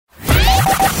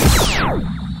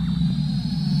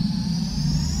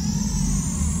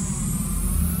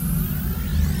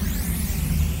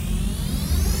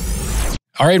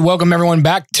All right, welcome everyone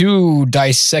back to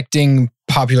Dissecting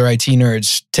Popular IT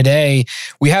Nerds. Today,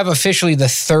 we have officially the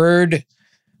third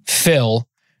Phil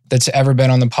that's ever been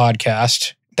on the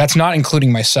podcast. That's not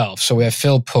including myself. So we have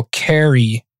Phil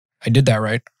Pocari. I did that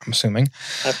right, I'm assuming.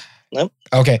 Nope.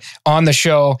 Okay, on the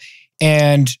show.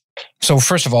 And so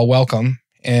first of all, welcome.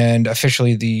 And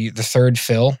officially the third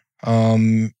Phil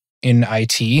in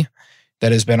IT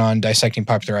that has been on Dissecting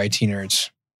Popular IT Nerds.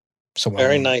 So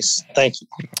very nice. Thank you.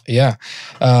 Yeah.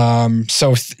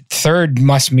 So third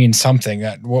must mean something.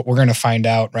 That what we're going to find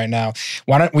out right now.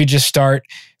 Why don't we just start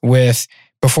with,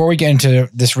 before we get into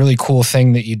this really cool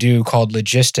thing that you do called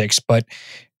logistics,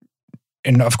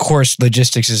 and of course,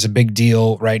 logistics is a big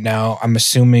deal right now. I'm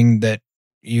assuming that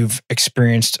you've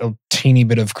experienced a teeny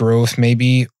bit of growth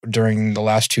maybe during the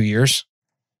last 2 years.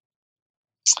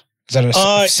 Is that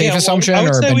a safe assumption,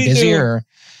 or been busier?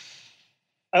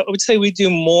 I would say we do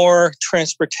more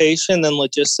transportation than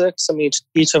logistics. I mean,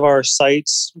 each of our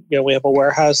sites, we have a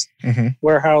warehouse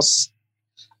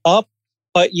up,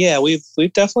 but yeah, we've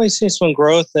definitely seen some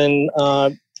growth, and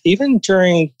even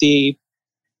during the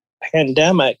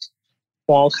pandemic,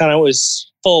 while kind of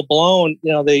was full blown,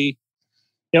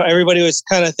 everybody was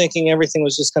kind of thinking everything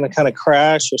was just going to kind of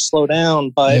crash or slow down,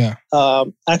 but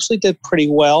actually did pretty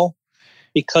well,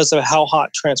 because of how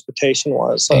hot transportation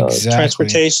was. Exactly.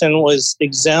 Transportation was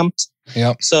exempt.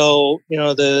 Yep. So,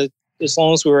 as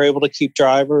long as we were able to keep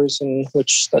drivers, and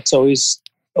which that's always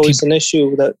an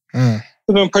issue, that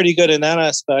we've been pretty good in that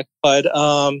aspect. But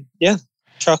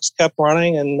trucks kept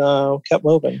running and kept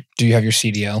moving. Do you have your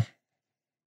CDL?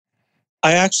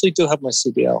 I actually do have my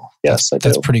CDL. Yes, I do.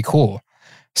 That's pretty cool.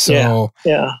 So,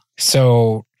 yeah.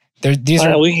 So these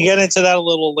are. We can get into that a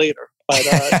little later. But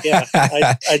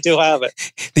I do have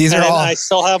it. These are all. I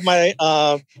still have my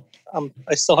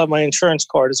insurance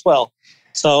card as well.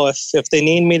 So if they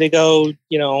need me to go,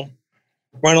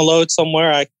 run a load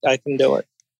somewhere, I can do it.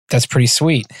 That's pretty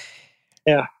sweet.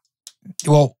 Yeah.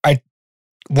 Well,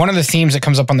 one of the themes that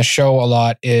comes up on the show a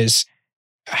lot is,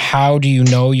 how do you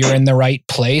know you're in the right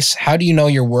place? How do you know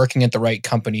you're working at the right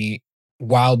company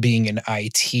while being in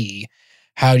IT?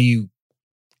 How do you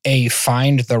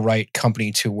find the right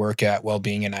company to work at while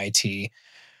being in IT?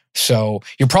 So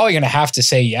you're probably going to have to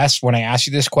say yes when I ask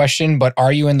you this question, but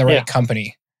are you in the right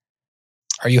company?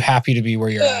 Are you happy to be where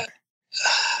you're at?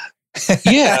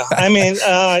 Yeah. I mean,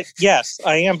 yes,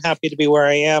 I am happy to be where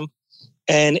I am.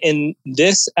 And in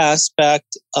this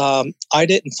aspect, I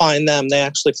didn't find them. They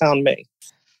actually found me.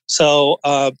 So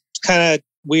it's kind of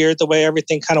weird the way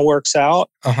everything kind of works out.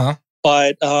 Uh-huh.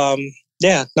 But I'm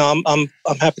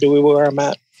happy to be where I'm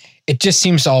at. It just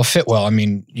seems to all fit well. I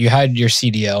mean, you had your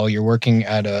CDL, you're working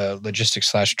at a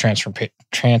logistics /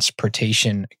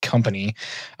 transportation company.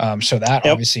 So that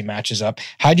obviously matches up.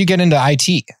 How'd you get into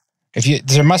IT?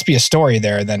 There must be a story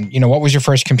there then. What was your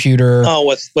first computer?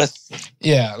 Oh,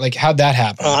 yeah, like how'd that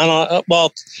happen? I don't.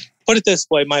 Well, put it this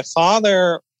way. My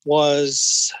father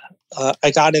was,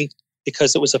 I got in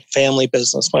because it was a family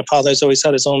business. My father's always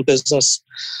had his own business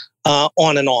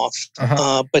on and off.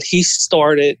 Uh-huh. But he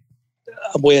started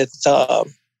with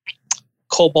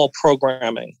COBOL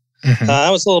programming. Mm-hmm. That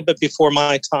was a little bit before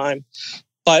my time.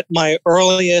 But my the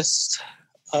earliest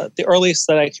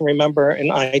that I can remember in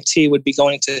IT would be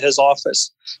going to his office.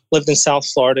 Lived in South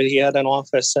Florida. He had an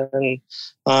office, and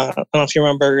I don't know if you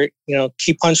remember,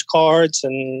 key punch cards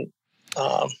and.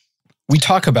 We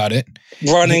talk about it.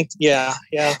 Running, yeah.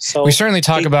 So we certainly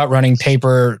talk about running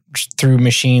paper through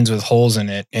machines with holes in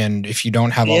it, and if you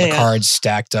don't have all the cards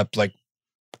stacked up like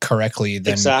correctly,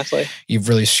 then you've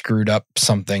really screwed up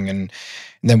something. And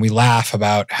then we laugh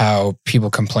about how people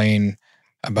complain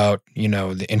about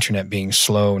the internet being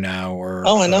slow now, or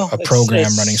I know. a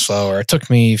program running slow, or it took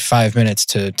me 5 minutes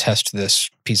to test this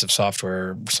piece of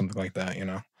software, or something like that.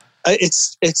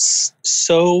 It's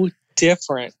so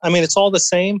different. I mean, it's all the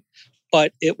same,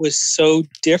 but it was so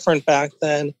different back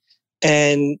then.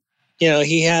 And,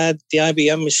 he had the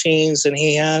IBM machines, and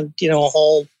he had, a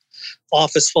whole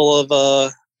office full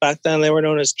of, back then they were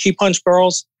known as key punch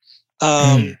girls.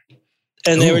 And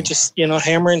they were just,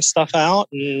 hammering stuff out.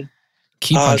 And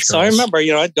key punch so girls. I remember,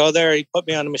 I'd go there, he'd put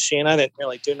me on a machine. I didn't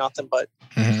really do nothing but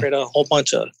create a whole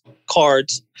bunch of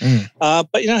cards. But,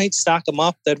 he'd stack them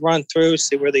up, they'd run through,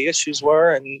 see where the issues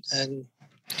were. And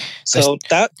so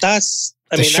that's...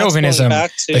 The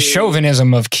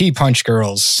chauvinism of key punch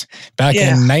girls back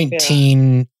in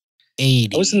 1980.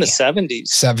 It was in the 70s.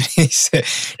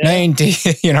 70s. 90,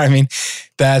 you know what I mean?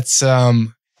 That's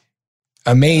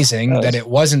amazing that it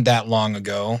wasn't that long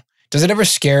ago. Does it ever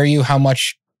scare you how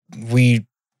much we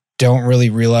don't really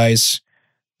realize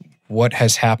what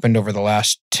has happened over the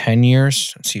last 10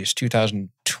 years. Let's see, it's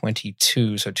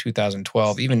 2022, so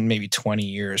 2012, even maybe 20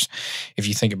 years. If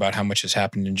you think about how much has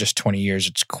happened in just 20 years,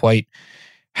 it's quite,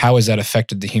 how has that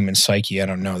affected the human psyche? I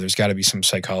don't know. There's got to be some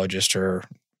psychologist or,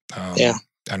 I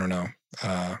don't know,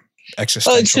 existentialist.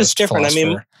 Well, it's just different. Philosopher. I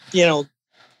mean, you know,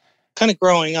 kind of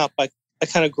growing up, I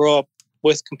kind of grew up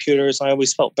with computers. I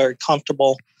always felt very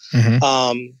comfortable.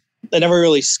 Mhm. They never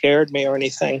really scared me or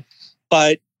anything,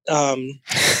 but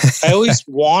I always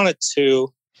wanted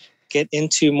to get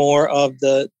into more of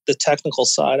the technical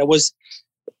side.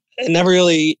 I never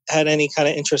really had any kind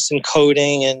of interest in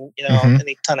coding, and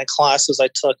any kind of classes I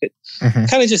took. It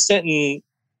kind of just didn't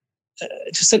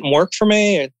work for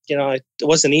me. It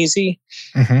wasn't easy.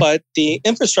 But the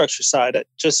infrastructure side, it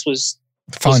just was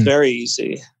very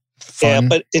easy. Fun. Yeah,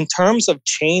 but in terms of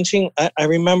changing, I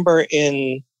remember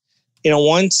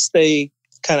once they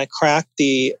kind of cracked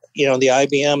the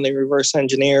IBM, they reverse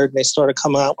engineered and they started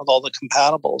coming out with all the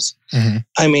compatibles.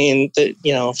 I mean,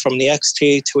 from the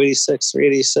XT, 286,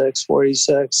 386,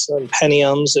 486, and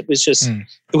Pentiums, it was just,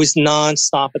 it was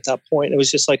nonstop at that point. It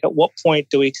was just like, at what point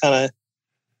do we does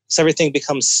everything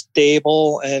become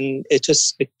stable, and it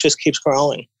just keeps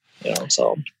growing,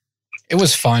 so. It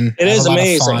was fun. It is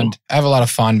amazing. I have a lot of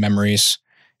fond memories.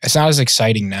 It's not as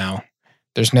exciting now.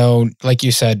 There's no, like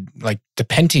you said, like the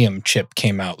Pentium chip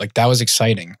came out. Like that was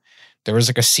exciting. There was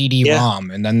like a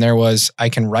CD-ROM, and then there was, I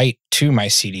can write to my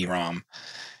CD-ROM.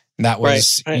 That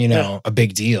was, a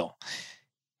big deal.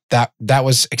 That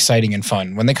was exciting and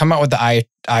fun. When they come out with the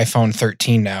iPhone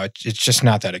 13 now, it's just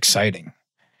not that exciting.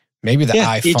 Maybe the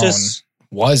iPhone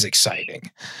was exciting.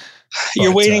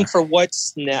 You're waiting for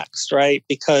what's next, right?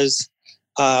 Because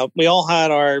we all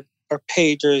had our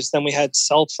pagers, then we had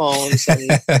cell phones, and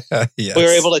yes. we were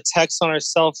able to text on our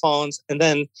cell phones,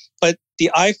 but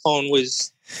the iPhone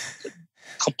was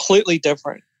completely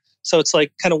different. So it's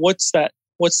like, kind of, what's that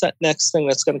next thing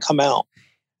that's going to come out?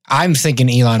 I'm thinking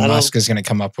Elon Musk is going to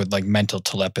come up with like mental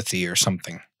telepathy or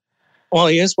something. Well,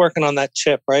 he is working on that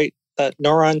chip, right? That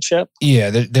neuron chip. Yeah,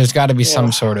 there's got to be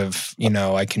some sort of,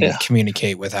 I can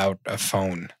communicate without a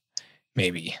phone,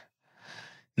 maybe.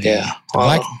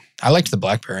 I liked the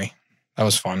BlackBerry. That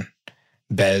was fun.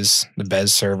 The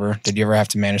Bez server. Did you ever have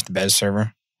to manage the Bez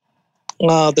server?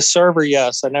 The server,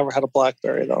 yes. I never had a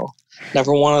BlackBerry, though.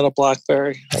 Never wanted a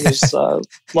BlackBerry. I was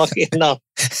lucky enough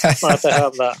not to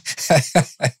have that.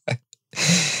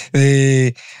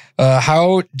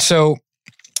 So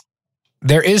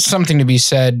there is something to be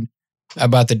said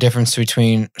about the difference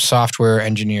between software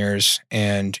engineers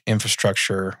and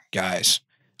infrastructure guys.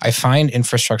 I find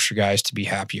infrastructure guys to be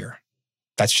happier.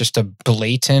 That's just a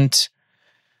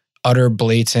utter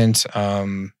blatant, how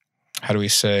do we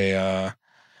say,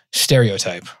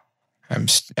 stereotype. I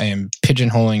am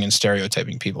pigeonholing and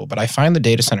stereotyping people, but I find the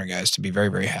data center guys to be very,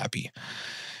 very happy.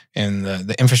 And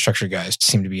the infrastructure guys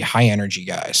seem to be high energy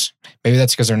guys. Maybe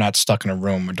that's because they're not stuck in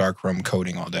a dark room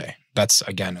coding all day. That's,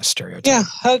 again, a stereotype.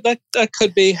 Yeah, that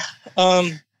could be.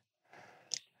 I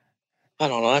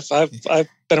don't know. I've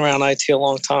been around IT a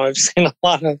long time. I've seen a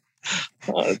lot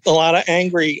of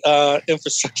angry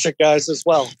infrastructure guys as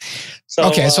well. So,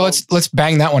 okay, so let's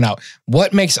bang that one out.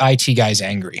 What makes IT guys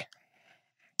angry?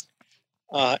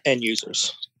 End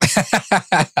users.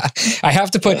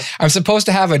 I'm supposed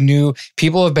to have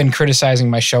people have been criticizing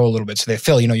my show a little bit. So they,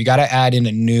 Phil, you got to add in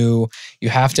you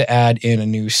have to add in a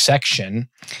new section.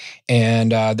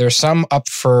 And there's some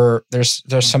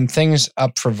things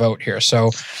up for vote here.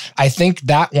 So I think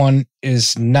that one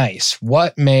is nice.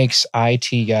 What makes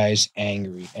IT guys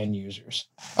angry, end users?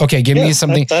 Okay, give me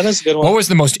something. That is a good one. What was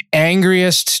the most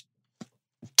angriest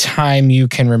time you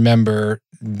can remember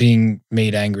being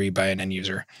made angry by an end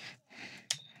user?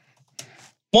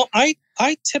 Well, I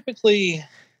typically,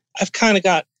 I've kind of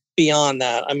got beyond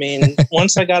that. I mean,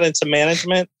 once I got into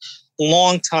management, a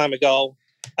long time ago,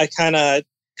 I kind of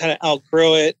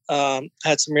outgrew it.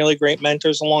 Had some really great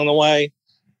mentors along the way,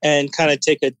 and kind of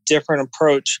take a different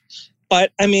approach.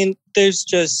 But I mean, there's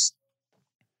just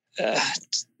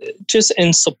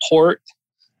in support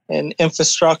and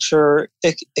infrastructure,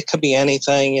 it could be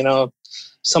anything.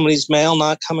 Somebody's mail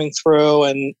not coming through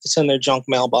and it's in their junk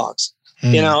mailbox.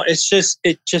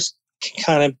 It just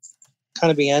can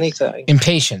kind of be anything.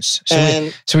 Impatience.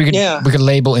 So we could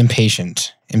label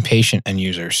impatient end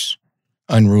users,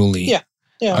 unruly. Yeah.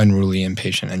 Unruly,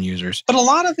 impatient end users. But a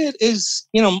lot of it is,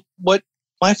 what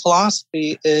my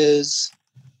philosophy is,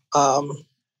 and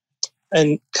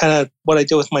kind of what I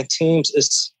do with my teams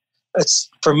is,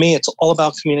 for me, it's all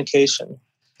about communication,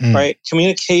 right?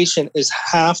 Communication is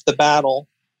half the battle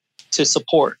to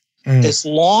support. As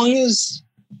long as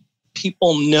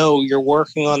people know you're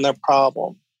working on their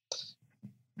problem,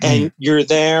 and you're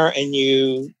there and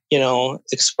you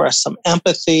express some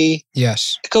empathy.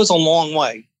 Yes. It goes a long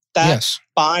way. That yes.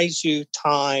 buys you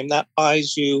time. That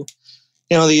buys you,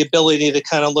 the ability to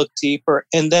kind of look deeper.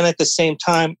 And then at the same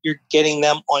time, you're getting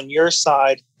them on your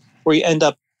side where you end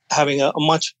up having a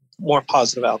much more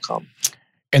positive outcome.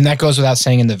 And that goes without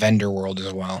saying in the vendor world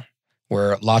as well,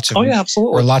 where lots of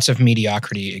absolutely. Where lots of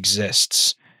mediocrity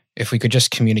exists. If we could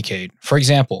just communicate. For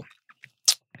example,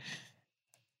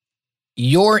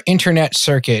 your internet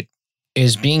circuit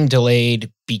is being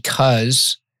delayed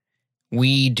because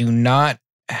we do not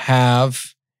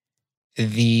have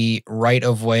the right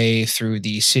of way through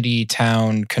the city,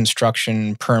 town,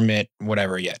 construction permit,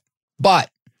 whatever yet. But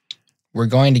we're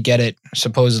going to get it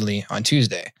supposedly on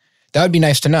Tuesday. That would be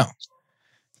nice to know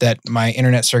that my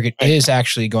internet circuit is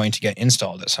actually going to get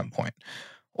installed at some point.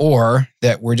 Or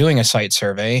that we're doing a site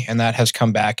survey and that has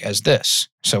come back as this.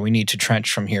 So we need to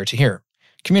trench from here to here.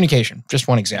 Communication, just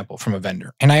one example from a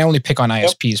vendor. And I only pick on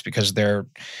ISPs because their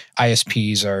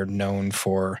ISPs are known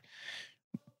for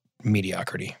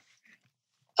mediocrity.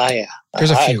 Yeah.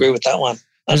 I agree with that one.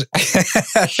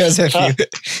 There's a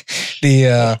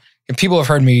few. People have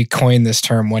heard me coin this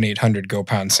term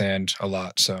 1-800-GO-POUND-SAND a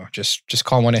lot. So just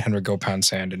call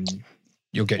 1-800-GO-POUND-SAND and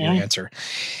you'll get your answer.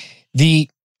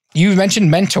 You mentioned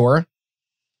mentor.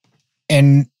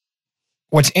 And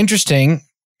what's interesting,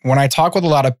 when I talk with a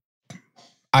lot of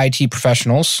IT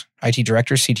professionals, IT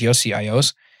directors, CTOs,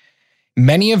 CIOs,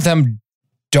 many of them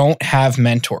don't have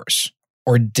mentors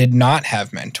or did not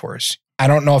have mentors. I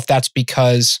don't know if that's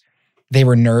because they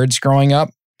were nerds growing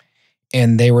up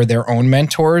and they were their own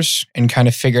mentors and kind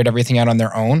of figured everything out on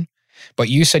their own. But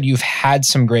you said you've had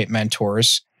some great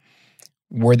mentors.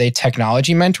 Were they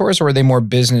technology mentors or were they more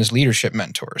business leadership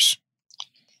mentors?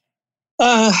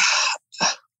 I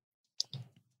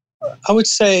would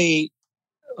say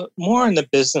more on the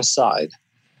business side.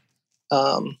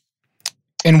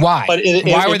 And why? But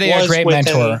why were they a great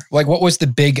mentor? Like, what was the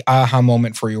big aha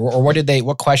moment for you? Or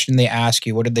what question did they ask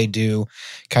you? What did they do?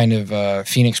 Kind of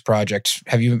Phoenix Project.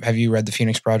 Have you read the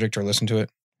Phoenix Project or listened to it?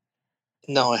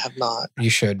 No, I have not.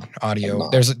 You should. Audio.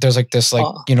 There's like this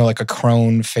like a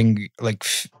crone thing like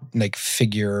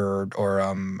figure or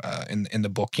in the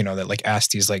book, that like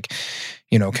asked these like,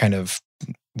 kind of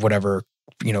whatever,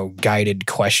 guided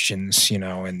questions,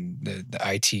 and the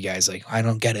IT guy's like, I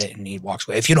don't get it. And he walks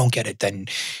away. If you don't get it, then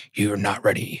you're not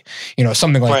ready,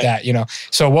 something like that,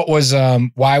 So what was,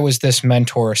 why was this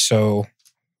mentor? So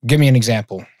give me an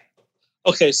example.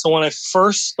 Okay. So when I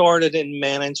first started in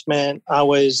management, I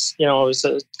was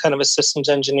a kind of a systems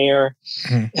engineer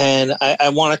and I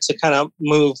wanted to kind of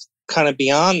move kind of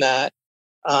beyond that.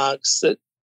 For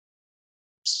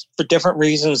different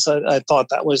reasons, I thought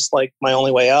that was like my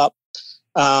only way up.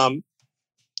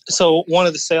 So one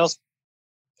of the sales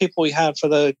people we had for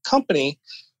the company,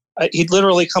 he'd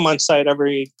literally come on site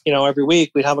every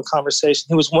week. We'd have a conversation.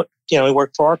 He was, he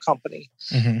worked for our company,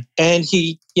 and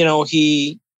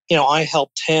I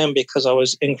helped him because I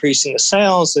was increasing the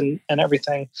sales and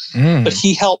everything. But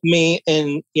he helped me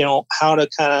in, how to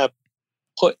kind of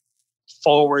put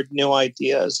forward new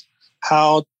ideas,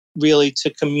 how really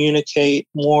to communicate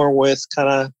more with kind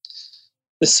of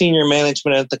the senior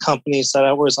management at the companies that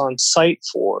I was on site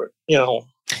for,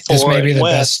 This may be the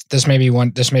best. This may be one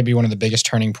of the biggest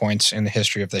turning points in the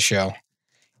history of the show.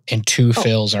 And two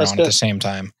Phils are on at the same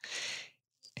time.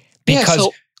 Because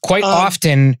quite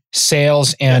often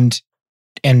sales and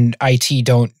IT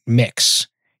don't mix.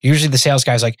 Usually the sales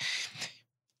guy's like,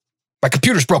 my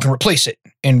computer's broken, replace it.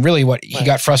 And really he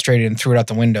got frustrated and threw it out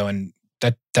the window. And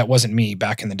that wasn't me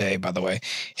back in the day, by the way.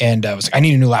 And I was like, I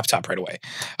need a new laptop right away.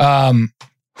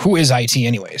 Who is IT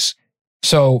anyways?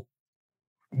 So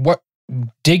I want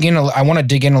to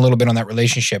dig in a little bit on that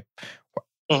relationship.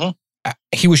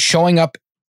 He was showing up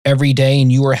every day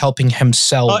and you were helping him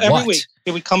sell every week.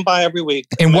 He would come by every week.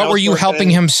 And what were you helping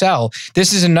him sell?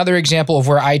 This is another example of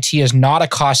where IT is not a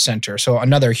cost center. So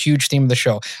another huge theme of the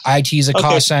show. IT is a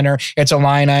cost center. It's a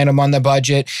line item on the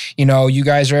budget. You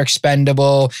guys are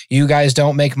expendable. You guys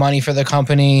don't make money for the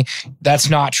company. That's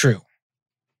not true.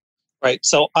 Right.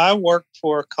 So I worked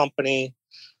for a company.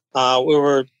 We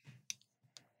were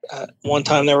one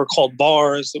time they were called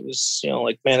bars. It was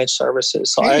like managed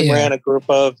services. So I ran a group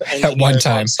of engineers at one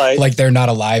time, on like they're not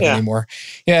alive anymore.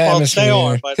 Yeah, well, they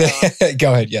are. But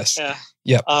go ahead. Yes. Yeah.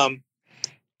 Yep.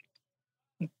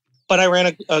 But I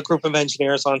ran a group of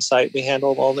engineers on site. We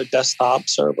handled all the desktop,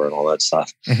 server, and all that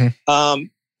stuff.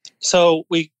 So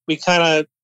we kind of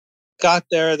got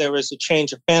there. There was a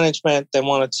change of management. They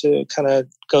wanted to kind of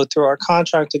go through our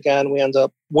contract again. We ended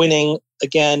up winning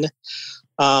again.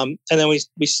 And then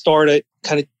we started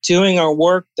kind of doing our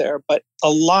work there. But a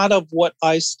lot of what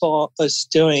I saw us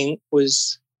doing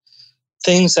was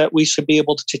things that we should be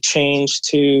able to change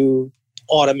to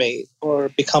automate or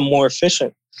become more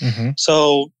efficient. Mm-hmm.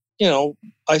 So,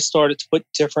 I started to put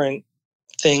different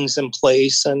things in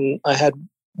place, and I had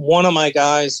one of my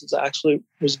guys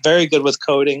was very good with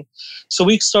coding. So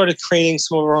we started creating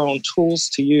some of our own tools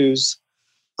to use.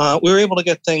 We were able to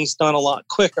get things done a lot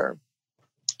quicker.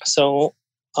 So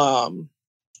the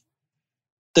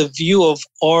view of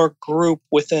our group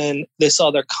within this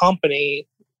other company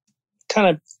kind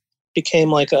of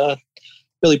became like a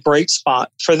really bright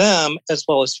spot for them as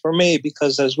well as for me,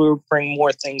 because as we would bring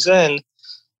more things in,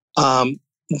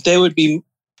 they would be,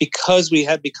 because we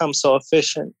had become so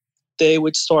efficient, they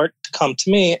would start to come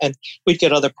to me and we'd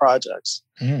get other projects.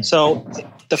 So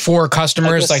the 4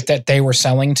 customers like that they were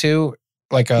selling to,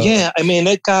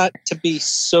 it got to be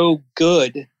so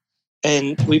good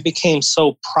and we became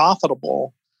so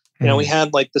profitable. We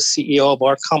had like the CEO of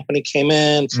our company came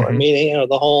in for a meeting,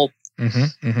 the whole,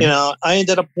 I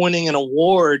ended up winning an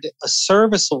award, a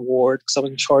service award, because I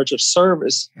was in charge of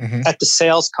service at the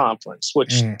sales conference,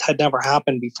 which had never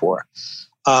happened before.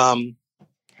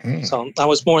 So I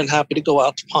was more than happy to go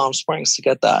out to Palm Springs to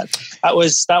get that. That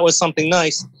was something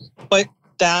nice, but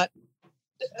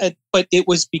it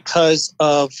was because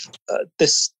of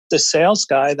the sales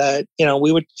guy that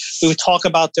we would talk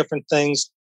about different things.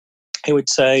 He would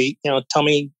say, tell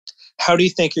me, how do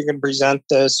you think you're going to present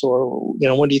this, or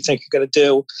what do you think you're going to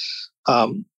do?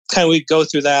 Kind of we'd go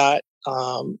through that.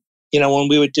 When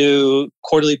we would do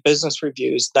quarterly business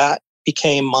reviews, that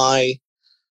became my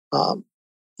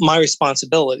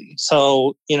responsibility.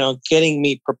 So, getting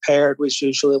me prepared was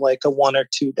usually like a 1 or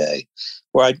 2 day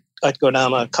where I'd go down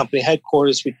to company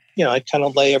headquarters. I'd kind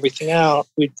of lay everything out.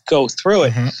 We'd go through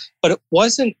it, but it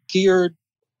wasn't geared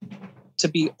to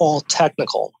be all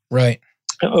technical. Right.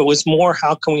 It was more,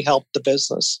 how can we help the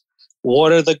business?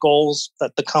 What are the goals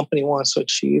that the company wants to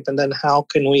achieve? And then how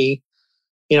can we,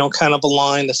 kind of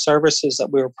align the services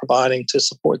that we were providing to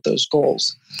support those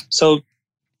goals? So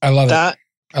I love it.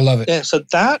 Yeah. So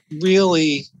that's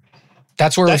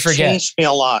where we forget. Changed me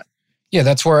a lot. Yeah,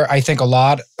 that's where I think a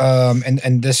lot,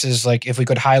 and this is like, if we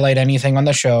could highlight anything on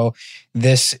the show,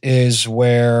 this is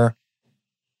where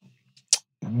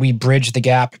we bridge the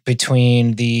gap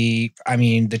between the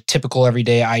typical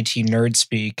everyday IT nerd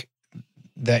speak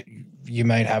that you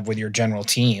might have with your general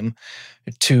team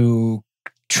to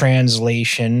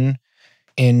translation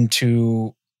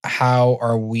into how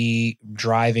are we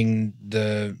driving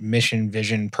the mission,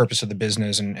 vision, purpose of the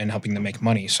business and helping them make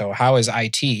money. So how is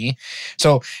IT?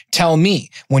 So tell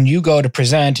me, when you go to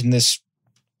present and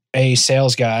a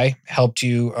sales guy helped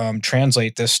you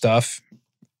translate this stuff,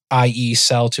 i.e.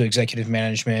 sell to executive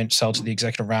management, sell to the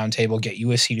executive roundtable, get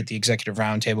you a seat at the executive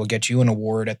roundtable, get you an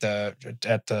award at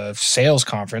the sales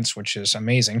conference, which is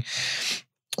amazing.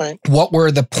 Right. What were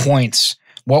the points?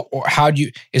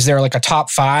 Is there like a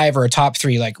top 5 or a top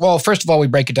 3? Like, well, first of all, we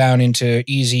break it down into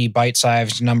easy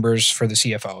bite-sized numbers for the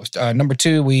CFO. Number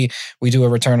 2, we do a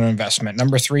return on investment.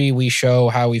 Number 3, we show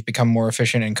how we've become more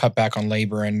efficient and cut back on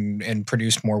labor and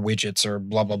produced more widgets or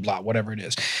blah, blah, blah, whatever it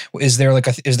is. Is there like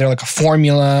a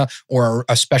formula or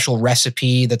a special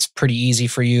recipe that's pretty easy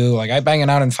for you? Like, I bang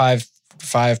it out in five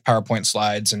PowerPoint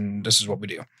slides and this is what we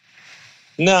do.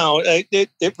 No, it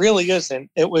really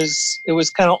isn't. It was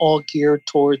kind of all geared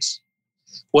towards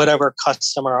whatever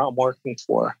customer I'm working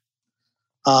for,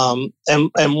 and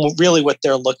really what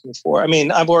they're looking for. I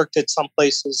mean, I've worked at some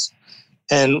places,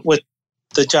 and with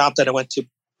the job that I went to,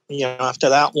 after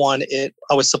that one,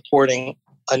 I was supporting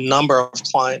a number of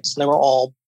clients, and they were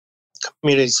all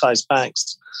community-sized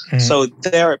banks. So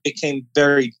there, it became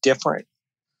very different.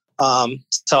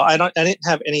 So I didn't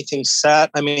have anything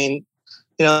set. I mean,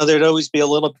 there'd always be a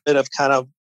little bit of kind of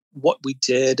what we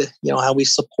did, how we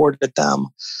supported them.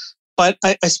 But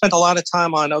I spent a lot of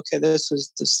time on, okay, this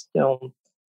is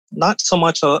not so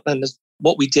much on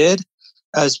what we did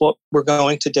as what we're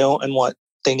going to do and what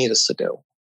they need us to do.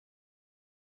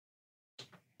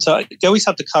 So you always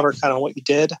have to cover kind of what you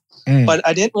did. But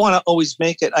I didn't want to always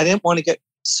make it. I didn't want to get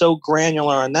so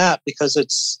granular on that because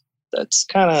that's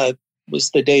kind of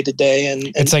was the day to day,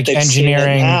 and it's like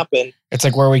engineering. It's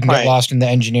like where we can get lost in the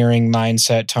engineering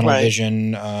mindset, tunnel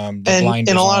vision, the blind.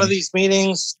 In a lot of these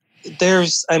meetings,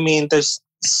 there's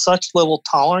such little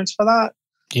tolerance for that.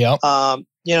 Yeah.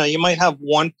 You might have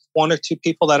one or two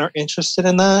people that are interested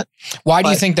in that. Why do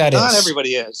you think that is? Not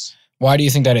everybody is. Why do you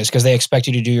think that is? Because they expect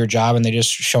you to do your job and they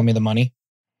just show me the money?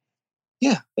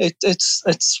 Yeah,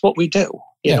 it's what we do.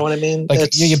 You know what I mean? Like,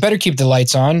 you better keep the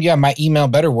lights on. Yeah, my email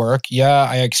better work. Yeah,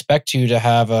 I expect you to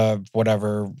have a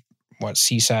whatever,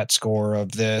 CSAT score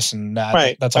of this and that.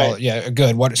 Right. That's all. Yeah,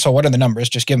 good. So what are the numbers?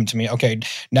 Just give them to me. Okay,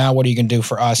 now what are you going to do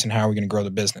for us, and how are we going to grow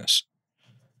the business?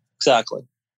 Exactly.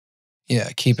 Yeah,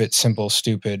 keep it simple,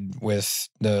 stupid, with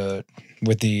the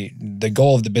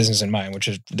goal of the business in mind, which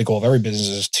is the goal of every business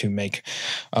is to make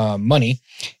money.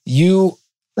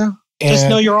 Just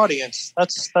know your audience.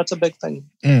 That's a big thing.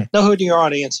 Know who your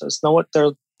audience is. Know what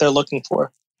they're looking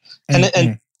for.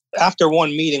 And after one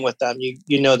meeting with them,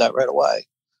 you know that right away.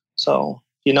 So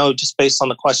just based on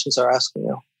the questions they're asking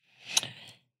you.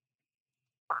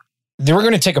 Then we're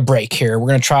going to take a break here. We're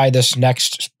going to try this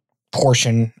next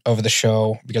portion of the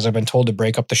show because I've been told to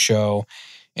break up the show,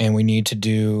 and we need to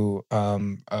do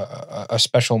a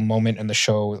special moment in the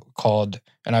show called,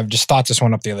 and I've just thought this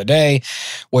one up the other day,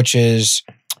 which is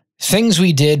things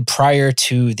we did prior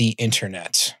to the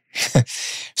internet.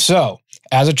 So,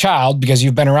 as a child, because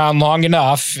you've been around long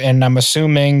enough, and I'm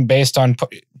assuming based on,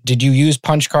 did you use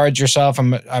punch cards yourself?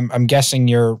 I'm guessing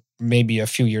you're maybe a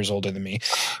few years older than me,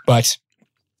 but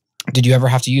did you ever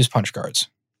have to use punch cards?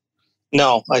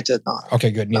 No, I did not.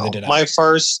 Okay, good. Neither did I. My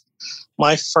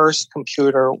first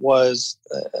computer was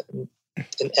an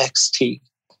XT.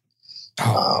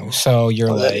 So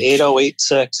you're like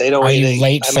 8086, 8088. Are you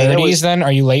late 30s then?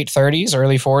 Are you late 30s,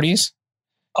 early 40s?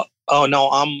 Oh no,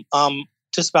 I'm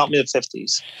just about mid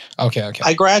 50s. Okay.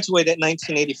 I graduated in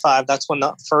 1985. That's when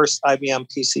the first IBM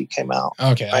PC came out.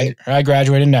 Okay, right? I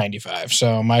graduated in 95.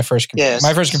 So my first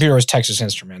computer was Texas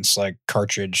Instruments, like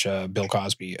cartridge, Bill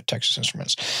Cosby at Texas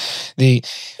Instruments.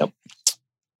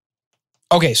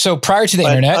 Okay, so prior to the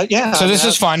internet, so this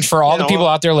is fun for all the people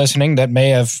out there listening that may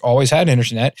have always had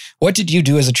internet. What did you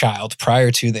do as a child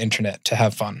prior to the internet to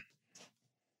have fun?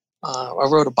 I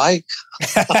rode a bike.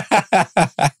 I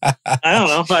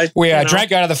don't know. We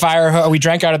drank out of the fire. We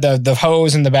drank out of the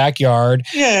hose in the backyard.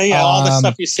 Yeah. All the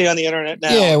stuff you see on the internet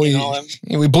now. Yeah,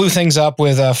 we blew things up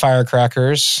with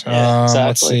firecrackers. Yeah, exactly.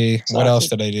 Let's see, what else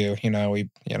did I do?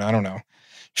 I don't know.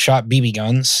 Shot BB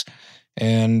guns.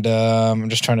 And I'm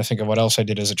just trying to think of what else I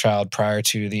did as a child prior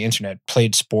to the internet.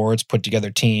 Played sports, put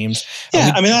together teams.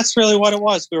 Yeah, that's really what it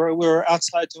was. We were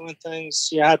outside doing things.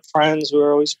 You had friends. We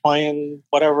were always playing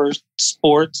whatever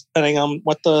sports, depending on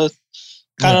what the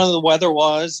kind of the weather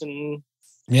was. And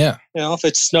if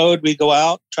it snowed, we'd go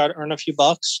out, try to earn a few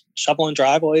bucks, shoveling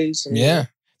driveways. And,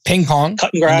 ping pong,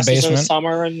 cutting grasses in the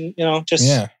summer, and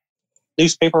just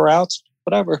newspaper routes,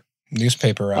 whatever.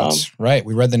 Newspaper routes. Right.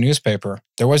 We read the newspaper.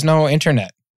 There was no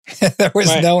internet. There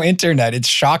was no internet. It's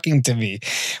shocking to me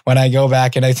when I go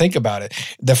back and I think about it.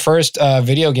 The first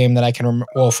video game that I can remember,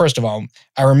 well, first of all,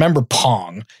 I remember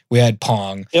Pong. We had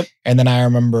Pong. Yep. And then I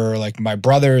remember like my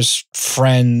brother's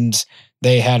friends,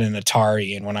 they had an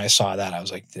Atari. And when I saw that, I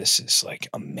was like, this is like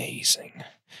amazing.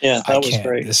 Yeah, that was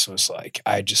great. This was like,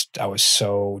 I was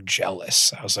so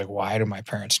jealous. I was like, why do my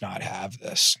parents not have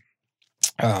this?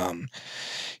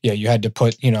 You had to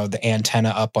put, the antenna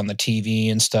up on the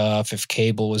TV and stuff. If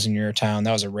cable was in your town,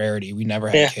 that was a rarity. We never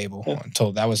had cable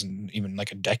until that wasn't even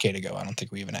like a decade ago. I don't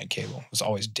think we even had cable. It was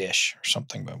always dish or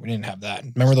something, but we didn't have that.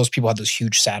 Remember those people had those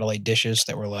huge satellite dishes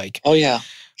that were like,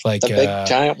 like the big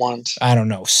giant ones. I don't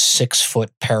know,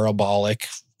 6-foot parabolic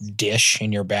dish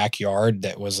in your backyard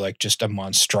that was like just a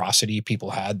monstrosity.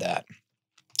 People had that.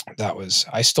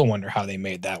 I still wonder how they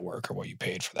made that work or what you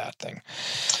paid for that thing.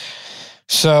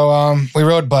 So we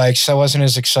rode bikes. That wasn't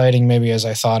as exciting maybe as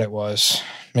I thought it was.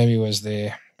 Maybe it was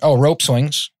rope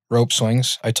swings. Rope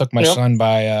swings. I took my son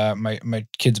by, my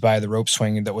kids by the rope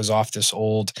swing that was off this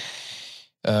old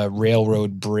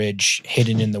railroad bridge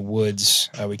hidden in the woods.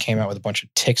 We came out with a bunch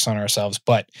of ticks on ourselves,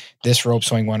 but this rope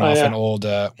swing went off an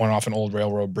old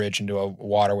railroad bridge into a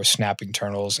water with snapping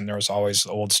turtles, and there was always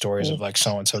old stories of like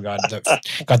so and so got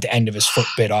the end of his foot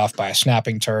bit off by a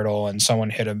snapping turtle, and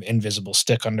someone hit an invisible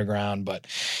stick underground. But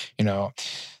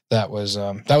that was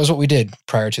what we did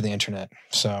prior to the internet.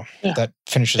 So that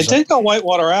finishes. I did go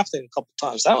whitewater rafting a couple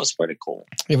times. That was pretty cool.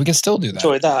 Yeah, we can still do that.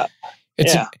 Enjoy that.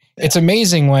 It's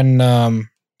amazing when,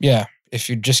 if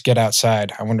you just get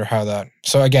outside. I wonder how that.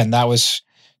 So again,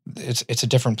 it's a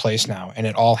different place now, and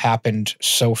it all happened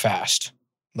so fast.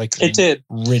 Like it did,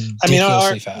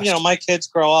 ridiculously fast. My kids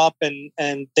grow up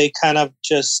and they kind of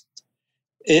just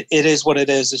it is what it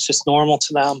is. It's just normal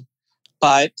to them.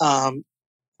 But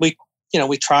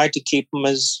we tried to keep them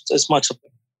as much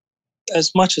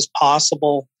as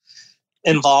possible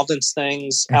involved in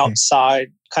things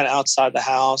outside the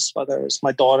house, whether it's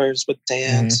my daughters with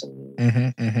dance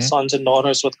and sons and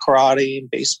daughters with karate and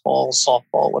baseball,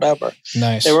 softball, whatever.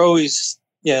 Nice. They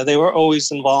were always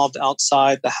involved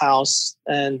outside the house.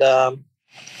 And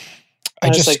I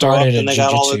just started and they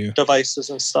got all the jiu-jitsu. devices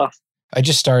and stuff. I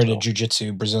just started a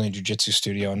jiu-jitsu, Brazilian jiu-jitsu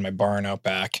studio in my barn out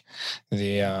back.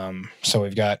 So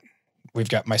we've got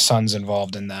my sons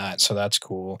involved in that, so that's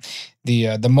cool.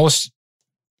 The most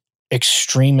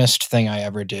extremist thing I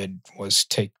ever did was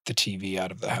take the TV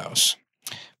out of the house.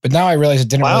 But now I realize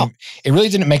it really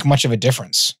didn't make much of a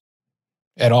difference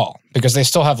at all, because they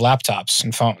still have laptops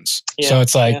and phones. Yeah, so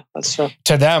it's like, that's true.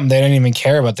 To them, they don't even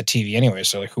care about the TV anyway.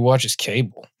 So like, who watches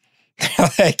cable?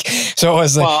 So it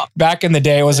was like, back in the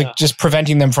day, it was like just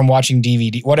preventing them from watching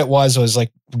DVD. What it was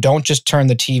like, don't just turn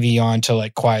the TV on to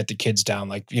like quiet the kids down.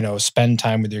 Like, spend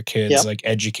time with your kids, like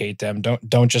educate them.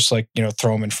 Don't just like,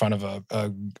 throw them in front of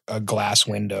a glass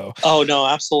window. Oh no,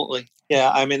 absolutely.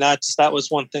 Yeah. I mean, that was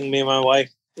one thing me and my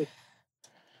wife,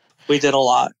 we did a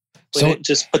lot. We didn't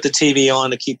just put the TV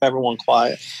on to keep everyone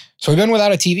quiet. So we've been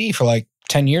without a TV for like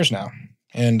 10 years now.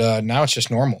 And now it's just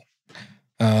normal.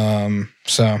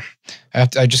 So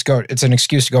I just go, it's an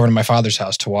excuse to go over to my father's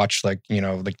house to watch like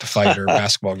the fight or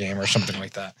basketball game or something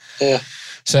like that. Yeah.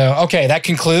 So, okay. That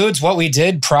concludes what we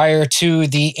did prior to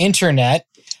the internet.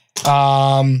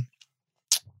 I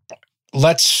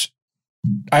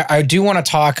do want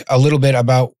to talk a little bit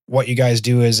about what you guys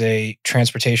do as a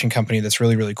transportation company. That's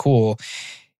really, really cool.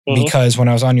 Mm-hmm. Because when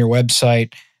I was on your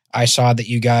website, I saw that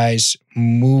you guys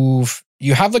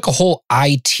you have like a whole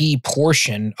IT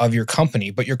portion of your company,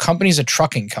 but your company's a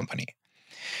trucking company.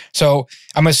 So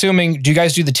I'm assuming, do you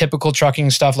guys do the typical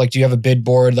trucking stuff? Like, do you have a bid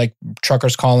board, like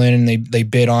truckers call in and they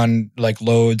bid on like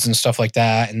loads and stuff like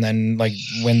that, and then like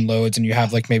win loads, and you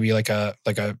have like maybe like a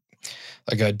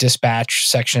dispatch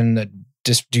section that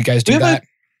do you guys do that?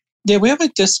 We have a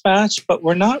dispatch, but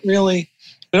we don't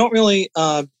really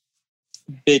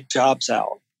bid jobs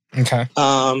out. Okay.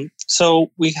 So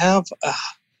we have, I'm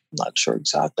not sure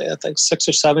exactly, I think 6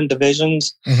 or 7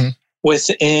 divisions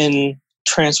within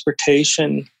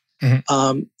transportation.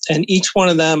 Mm-hmm. And each one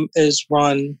of them is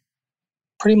run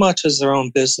pretty much as their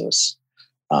own business,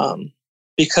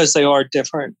 because they are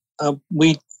different.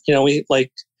 We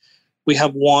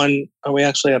have we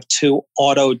actually have 2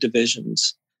 auto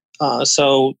divisions.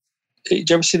 So did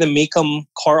you ever see the Mecum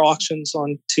car auctions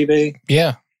on TV?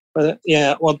 Yeah.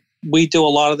 Yeah. Well, we do a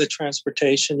lot of the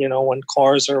transportation. When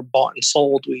cars are bought and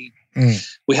sold,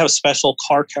 we have special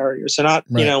car carriers. They're not,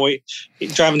 we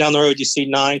driving down the road, you see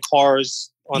 9 cars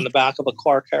on the back of a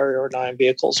car carrier or 9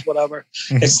 vehicles, whatever.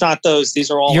 Mm-hmm. It's not those. These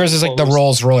are all. Yours is like the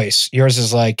Rolls Royce. Yours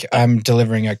is like, I'm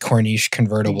delivering a Corniche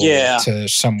convertible to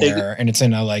somewhere, and it's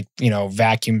in a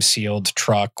vacuum sealed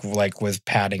truck, like with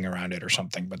padding around it or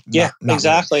something. But not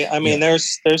exactly. Really. I mean,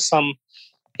 there's some.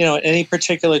 At any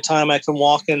particular time, I can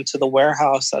walk into the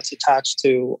warehouse that's attached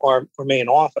to our main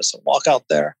office and walk out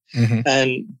there. Mm-hmm.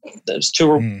 And there's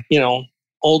 2,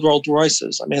 old Rolls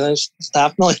Royces. I mean, there's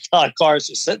definitely not cars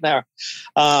just sitting there.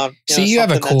 You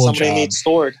have a cool job. Somebody needs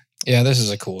stored. Yeah, this is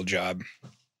a cool job.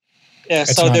 Yeah,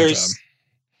 it's so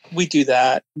we do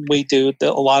that. We do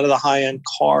a lot of the high-end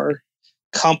car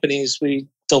companies. We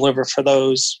deliver for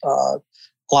those. A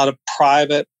lot of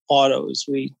private autos.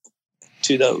 We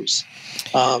do those.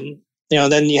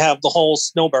 Then you have the whole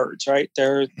snowbirds, right?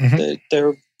 They're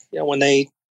when they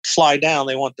fly down,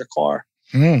 they want their car.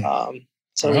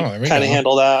 So we kind of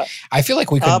handle that. I feel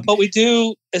like we could, but we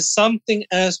do is something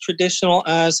as traditional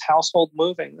as household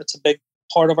moving. That's a big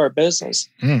part of our business.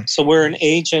 So we're an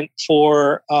agent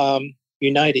for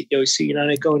United. You always see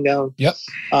United going down. Yep.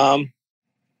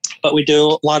 But we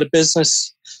do a lot of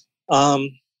business,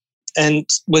 and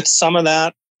with some of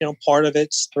that, part of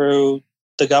it's through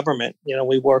the government.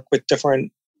 We work with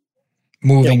different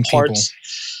moving parts.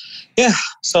 people. Yeah.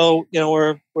 So,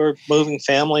 we're moving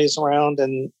families around,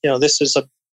 and, this is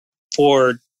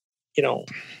for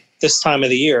this time of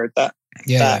the year that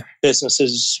business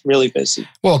is really busy.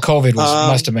 Well, COVID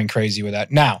must have been crazy with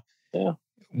that. Now,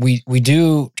 we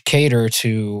do cater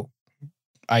to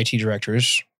IT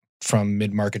directors from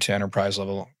mid-market to enterprise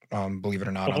level, believe it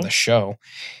or not, on the show.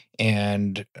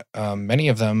 And many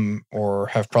of them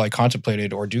have probably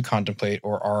contemplated or do contemplate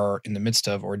or are in the midst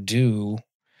of or do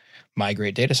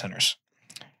migrate data centers.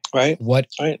 Right.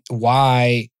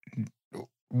 Why?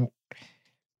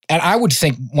 And I would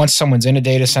think once someone's in a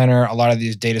data center, a lot of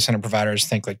these data center providers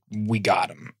think like, we got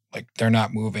them. Like, they're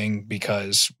not moving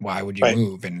because why would you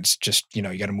move? And it's just, you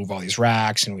got to move all these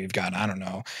racks, and we've got,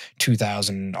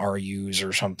 2,000 RUs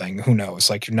or something. Who knows?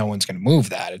 Like, no one's going to move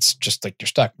that. It's just like you're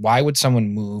stuck. Why would someone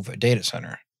move a data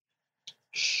center?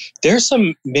 There's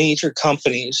some major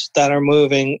companies that are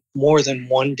moving more than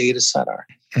one data center.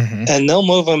 Mm-hmm. And they'll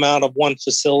move them out of one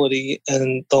facility,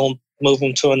 and they'll move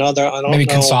them to another. I don't Maybe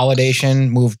know. Consolidation,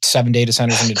 move 7 data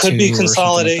centers into 2. Could be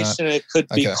consolidation. It could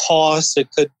be cost. It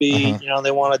could be,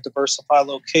 they want to diversify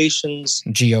locations.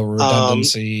 Geo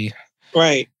redundancy.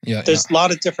 Right. Yeah. There's a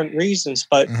lot of different reasons,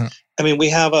 but I mean, we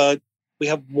have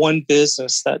one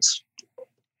business that's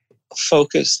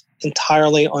focused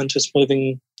entirely on just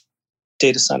moving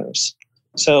data centers.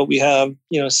 So we have,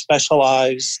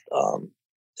 specialized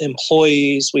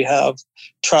employees. We have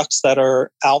trucks that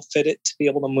are outfitted to be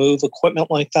able to move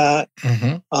equipment like that.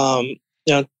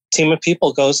 Team of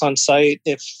people goes on site.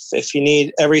 If you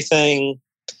need everything,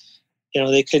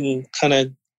 they can kind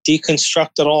of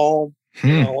deconstruct it all,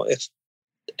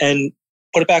 and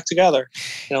put it back together,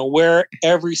 where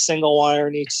every single wire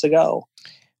needs to go,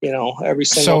 every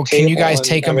single. So can you guys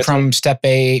take them from step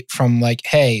 8 from like,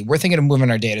 hey, we're thinking of moving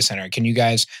our data center. Can you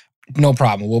guys, no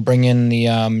problem. We'll bring in the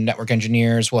network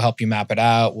engineers. We'll help you map it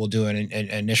out. We'll do an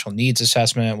initial needs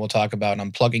assessment. We'll talk about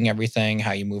unplugging everything,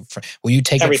 how you move. Will you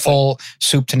take it full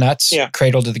soup to nuts,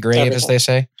 cradle to the grave, as they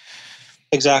say?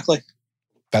 Exactly.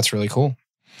 That's really cool.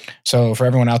 So for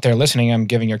everyone out there listening, I'm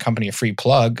giving your company a free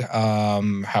plug.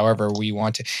 However we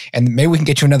want to, and maybe we can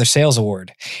get you another sales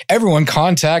award. Everyone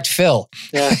contact Phil.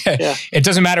 Yeah. It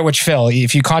doesn't matter which Phil.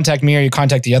 If you contact me or you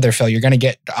contact the other Phil, you're going to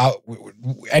get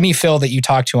any Phil that you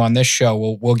talk to on this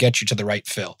show. We'll get you to the right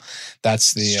Phil.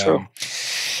 That's the.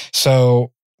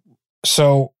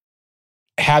 So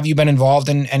have you been involved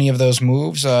in any of those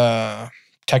moves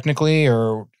technically,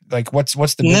 or? Like what's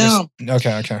the biggest? No.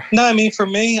 Okay. No, I mean, for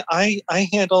me, I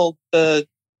handle the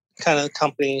kind of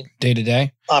company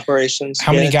day-to-day operations.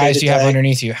 How many guys do you have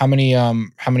underneath you? How many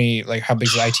like how big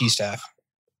is the IT staff?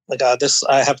 My God,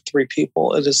 I have 3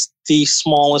 people. It is the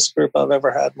smallest group I've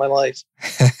ever had in my life.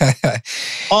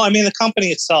 Well, I mean, the company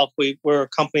itself, we're a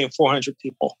company of 400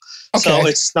 people. Okay. So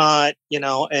it's not,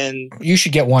 and you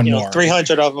should get one more.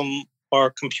 300 of them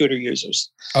are computer users.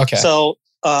 Okay. So,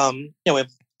 we have a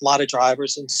lot of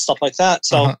drivers and stuff like that.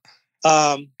 So,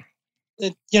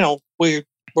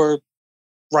 we're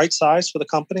right size for the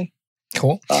company.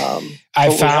 Cool.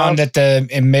 I found that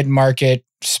in mid-market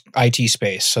IT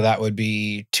space, so that would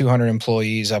be 200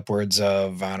 employees, upwards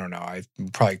of, I don't know, I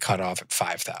probably cut off at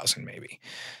 5,000 maybe,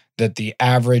 that the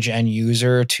average end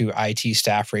user to IT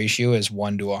staff ratio is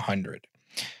 1 to 100.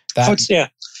 That's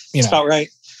about right.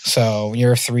 So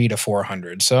you're 3 to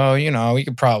 400. So, we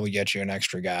could probably get you an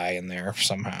extra guy in there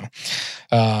somehow.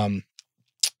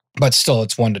 But still,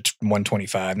 it's 1 to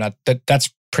 125. Not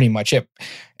that's pretty much it.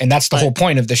 And that's the whole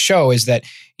point of the show, is that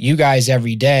you guys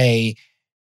every day,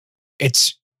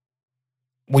 it's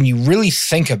when you really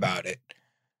think about it,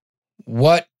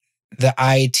 what the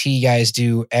IT guys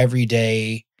do every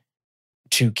day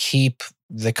to keep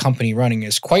the company running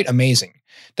is quite amazing.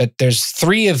 That there's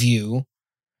 3 of you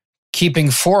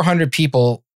keeping 400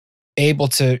 people able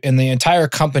to, in the entire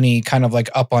company, kind of like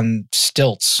up on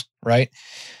stilts, right?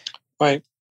 Right.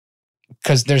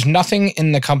 Because there's nothing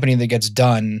in the company that gets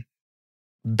done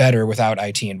better without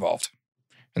IT involved.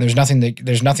 And there's nothing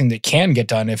that can get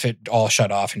done if it all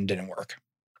shut off and didn't work.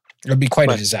 It would be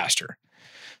quite a disaster.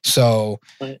 So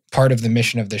part of the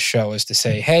mission of this show is to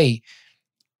say, hey,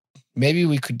 maybe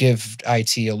we could give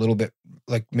IT a little bit,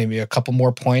 like maybe a couple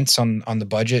more points on the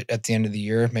budget at the end of the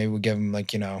year. Maybe we give them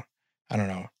like, I don't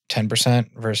know,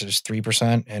 10% versus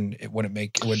 3%. And it would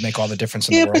make all the difference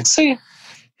in the world. But see,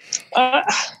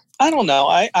 I don't know.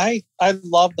 I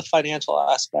love the financial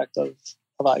aspect of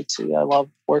IT. I love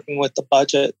working with the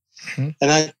budget.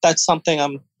 And that's something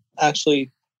I'm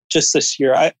actually just this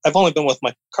year. I've only been with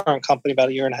my current company about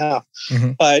 1.5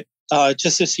 years, but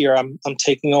just this year I'm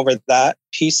taking over that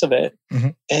piece of it.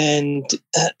 And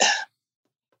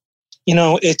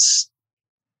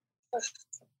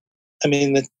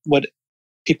what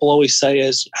people always say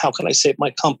is, how can I save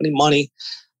my company money?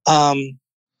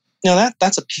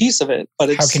 That's a piece of it,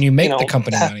 but it's, how can you make the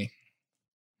company money?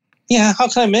 Yeah. How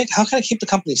can I keep the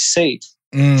company safe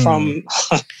from,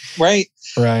 right?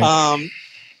 Right.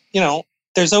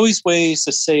 There's always ways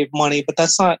to save money, but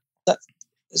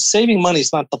saving money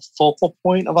is not the focal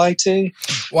point of IT.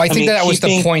 Well, I think that was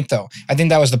the point, though. I think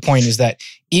that was the point, is that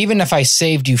even if I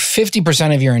saved you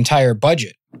 50% of your entire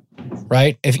budget,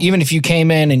 right? Even if you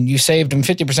came in and you saved them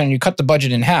 50% and you cut the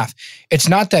budget in half, it's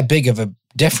not that big of a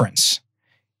difference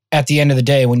at the end of the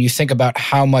day when you think about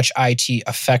how much IT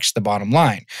affects the bottom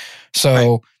line.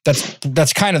 So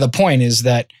that's kind of the point, is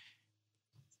that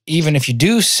even if you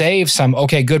do save some,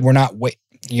 okay, good, we're not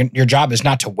your job is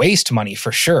not to waste money,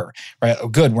 for sure, right?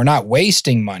 Good, we're not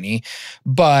wasting money,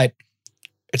 but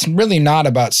it's really not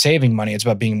about saving money. It's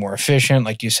about being more efficient,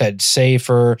 like you said,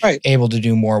 safer, Right. able to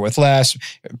do more with less,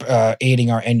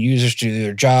 aiding our end users to do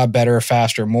their job better,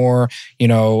 faster, more.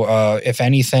 If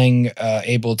anything,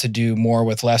 able to do more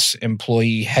with less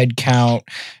employee headcount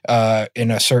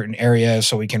in a certain area,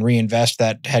 so we can reinvest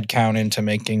that headcount into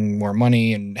making more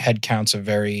money. And headcount's a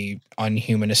very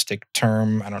unhumanistic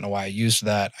term. I don't know why I used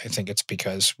that. I think it's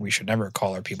because we should never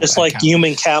call our people It's like headcount.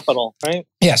 human capital, right?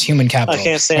 Yes, human capital. I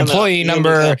can't stand employee that.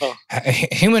 number,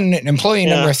 human employee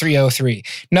number 303.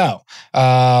 No,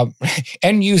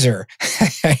 end user,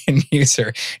 end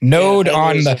user, node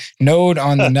on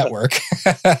the network.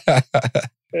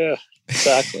 Yeah,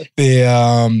 exactly.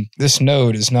 This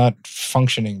node is not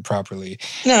functioning properly.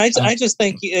 No, I just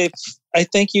think I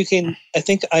think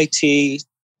IT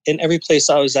in every place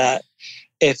I was at,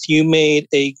 if you made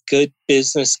a good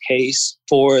business case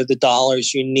for the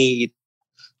dollars you need,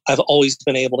 I've always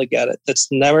been able to get it. That's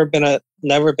never been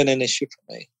an issue for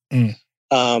me.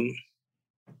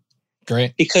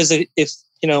 Great. Because if it's,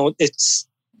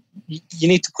 you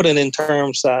need to put it in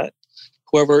terms that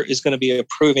whoever is going to be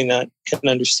approving that can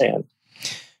understand.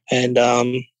 And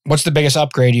what's the biggest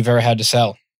upgrade you've ever had to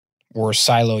sell, or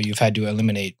silo you've had to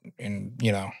eliminate? And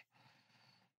I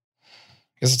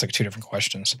guess it's like two different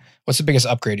questions. What's the biggest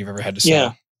upgrade you've ever had to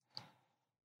sell?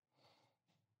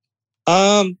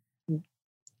 Yeah.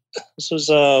 This was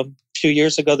a few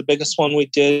years ago. The biggest one we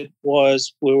did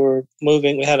was we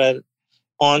had an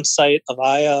on-site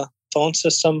Avaya phone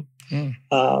system. Kind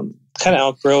of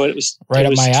outgrew it. It was right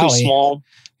up my too alley. Small.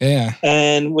 Yeah.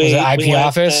 And was it IP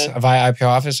Office? Avaya IP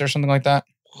Office or something like that?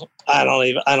 I don't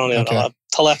even know.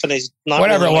 Telephony, not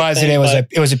whatever really it was.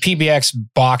 It was a PBX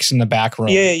box in the back room.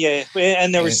 Yeah.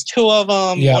 And there was two of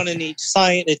them, one in each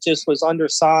site. It just was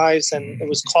undersized, and it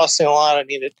was costing a lot. I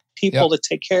needed people to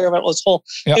take care of it. It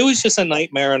was just a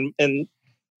nightmare, and it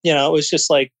was just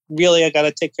like, really, I got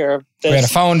to take care of this. We had a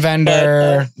phone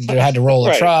vendor. They had to roll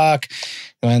a truck,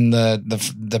 and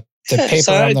the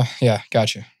paper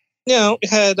gotcha. We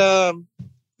had the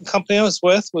company I was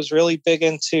with was really big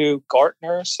into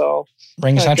Gartner, so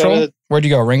Ring Central. Where'd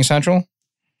you go? Ring Central?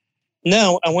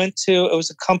 No, I went to. It was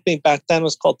a company back then. It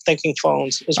was called Thinking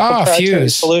Phones. It was a proprietary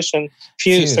solution.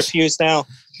 Fuse. They're Fuse now.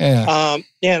 Yeah.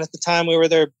 And at the time we were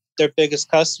their biggest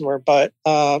customer. But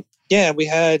we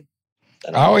had.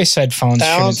 I always said phones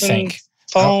shouldn't think.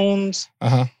 Phones.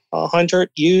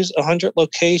 100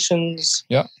 locations.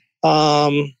 Yeah.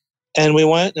 And we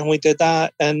went and we did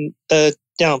that, and the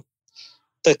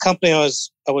company I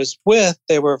was with,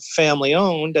 they were family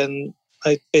owned, and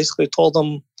I basically told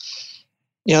them,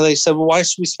 they said, well, why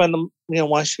should we spend them?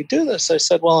 Why should we do this? I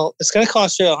said, well, it's going to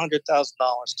cost you $100,000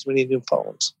 because we need new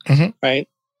phones, right?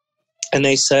 And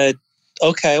they said,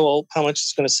 okay, well, how much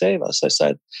is it going to save us? I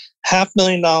said,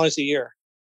 $500,000 a year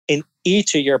in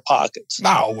each of your pockets.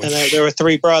 Wow. And there were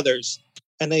three brothers,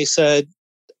 and they said,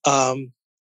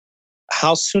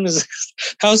 how soon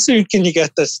can you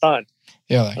get this done?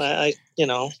 Yeah.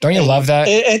 Don't you love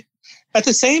that? At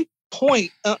the same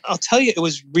point, I'll tell you, it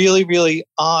was really, really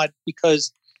odd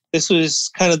because this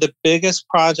was kind of the biggest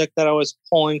project that I was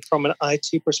pulling from an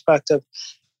IT perspective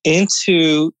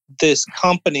into this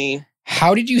company.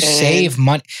 How did you save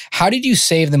money? How did you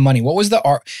save the money? What was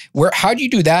how did you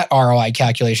do that ROI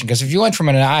calculation? Because if you went from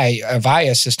an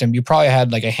Avaya system, you probably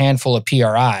had like a handful of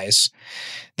PRIs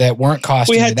that weren't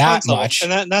costing you that much.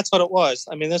 And that's what it was.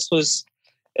 I mean,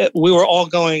 we were all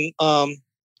going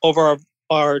over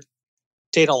our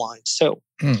data lines.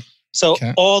 So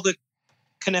all the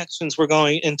connections were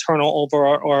going internal over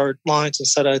our lines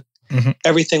instead of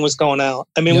everything was going out.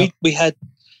 I mean, we had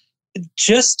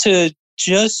just to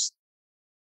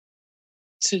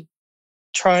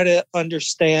try to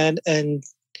understand and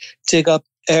dig up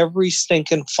every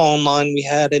stinking phone line we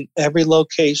had in every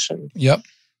location. Yep.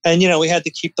 And, we had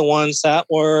to keep the ones that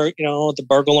were, the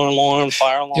burglar alarm,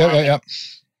 fire alarm. Yep.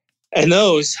 And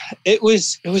those, it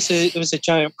was a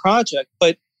giant project,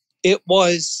 but it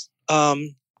was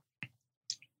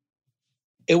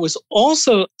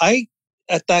also,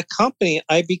 at that company,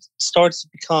 started to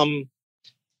become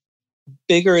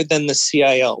bigger than the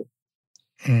CIO.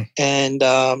 And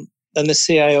the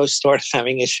CIO started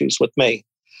having issues with me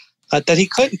that he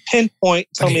couldn't pinpoint,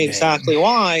 tell me exactly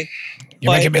why.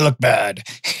 You're making me look bad.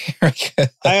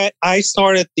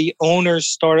 The owners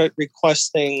started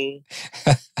requesting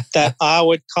that I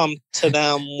would come to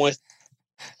them with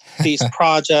these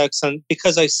projects. And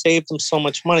because I saved them so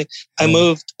much money, I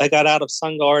got out of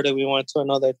SunGard and we went to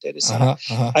another data center.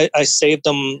 I saved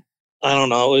them, I don't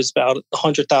know, it was about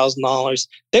 $100,000.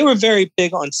 They were very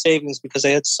big on savings because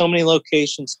they had so many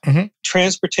locations.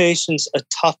 Transportation's a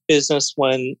tough business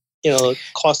when the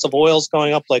cost of oil's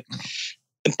going up. Like,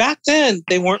 and back then,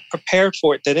 they weren't prepared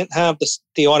for it. They didn't have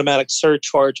the automatic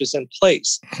surcharges in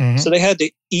place. Mm-hmm. So they had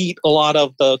to eat a lot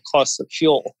of the cost of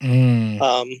fuel.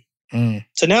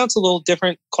 So now it's a little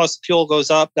different. Cost of fuel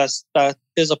goes up. That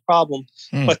is a problem.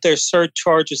 But there's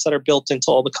surcharges that are built into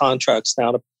all the contracts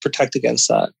now to protect against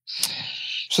that.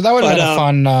 So that would have been a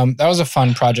fun. That was a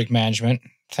fun project management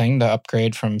thing to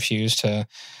upgrade from Fuse to.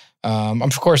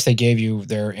 Of course, they gave you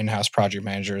their in-house project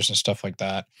managers and stuff like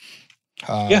that.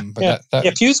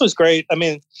 Fuse was great. I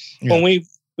mean, when we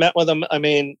met with them, I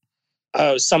mean,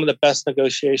 some of the best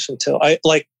negotiation too.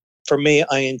 For me,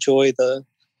 I enjoy the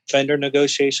vendor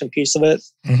negotiation piece of it.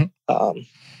 I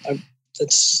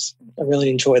really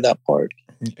enjoy that part.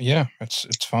 Yeah,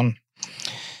 it's fun.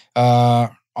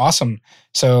 Awesome.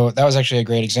 So that was actually a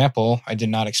great example. I did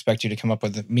not expect you to come up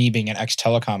with me being an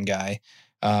ex-telecom guy.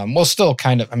 Still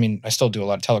kind of, I mean, I still do a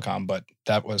lot of telecom, but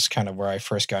that was kind of where I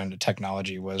first got into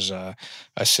technology was a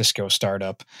Cisco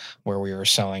startup where we were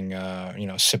selling,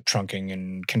 SIP trunking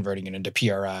and converting it into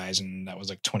PRIs. And that was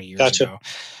like 20 years ago.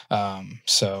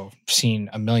 So seen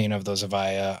a million of those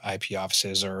Avaya IP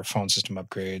offices or phone system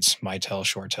upgrades, Mitel,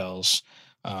 ShoreTels,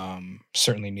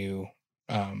 certainly new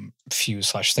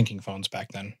Fuse/thinking phones back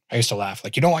then. I used to laugh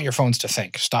like, you don't want your phones to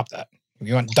think. Stop that.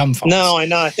 You want dumb phones. No, I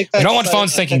know. I think you don't want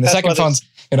phones thinking. The second phones,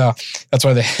 that's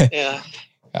why they. Yeah.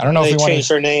 I don't know if they changed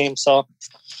their name. So.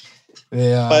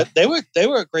 Yeah. But they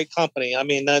were a great company. I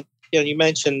mean, that you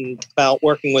mentioned about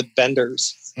working with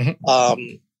vendors, and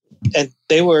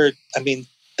they were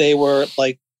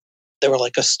like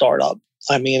a startup.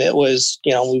 I mean, it was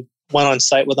we went on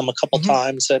site with them a couple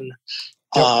times, and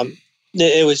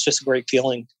it was just a great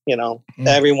feeling.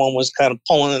 Everyone was kind of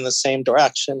pulling in the same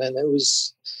direction, and it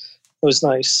was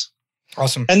nice.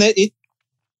 Awesome. And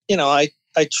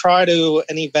I try to,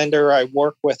 any vendor I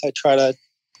work with, I try to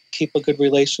keep a good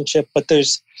relationship, but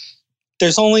there's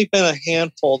only been a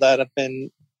handful that have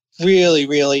been really,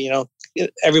 really,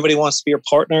 everybody wants to be your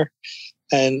partner.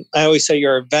 And I always say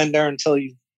you're a vendor until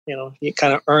you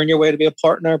kind of earn your way to be a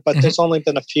partner, but there's only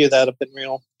been a few that have been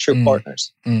real true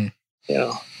partners.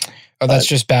 Oh, that's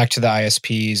just back to the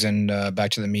ISPs and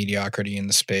back to the mediocrity in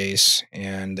the space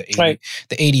and the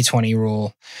 80-20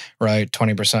 rule, right?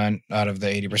 20% out of the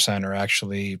 80% are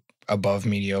actually above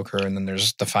mediocre. And then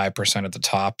there's the 5% at the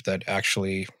top that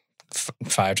actually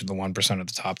 5 to the 1% at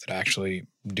the top that actually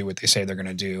do what they say they're going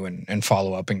to do and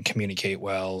follow up and communicate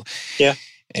well. Yeah.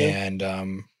 And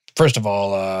first of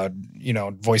all,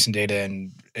 voice and data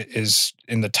is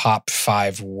in the top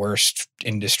 5 worst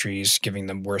industries, giving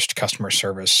them worst customer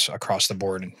service across the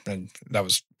board. And that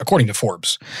was according to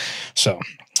Forbes. So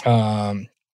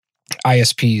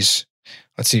ISPs,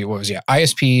 let's see,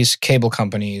 ISPs, cable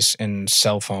companies, and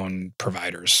cell phone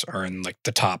providers are in like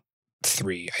the top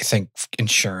 3. I think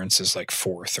insurance is like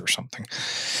 4th or something.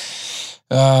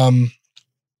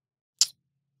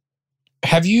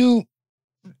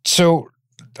 So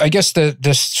I guess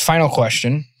this final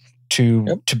question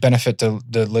to benefit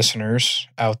the listeners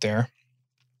out there.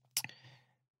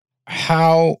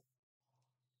 How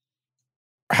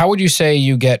would you say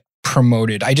you get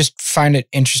promoted? I just find it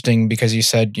interesting because you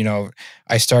said,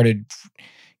 I started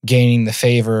gaining the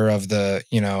favor of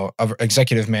of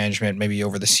executive management, maybe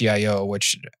over the CIO,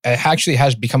 which actually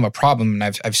has become a problem. And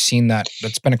I've seen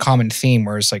that's been a common theme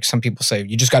where it's like some people say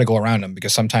you just got to go around them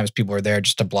because sometimes people are there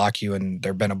just to block you and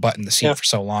they've been a butt in the seat for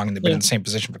so long and they've been in the same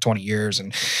position for 20 years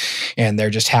and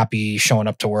they're just happy showing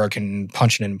up to work and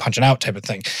punching in and punching out type of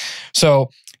thing.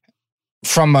 So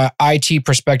from an IT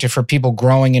perspective, for people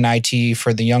growing in IT,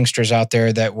 for the youngsters out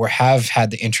there that have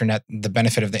had the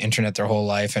benefit of the internet their whole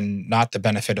life and not the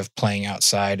benefit of playing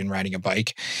outside and riding a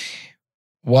bike,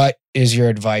 what is your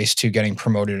advice to getting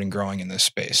promoted and growing in this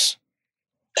space?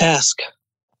 Ask.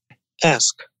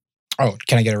 Oh,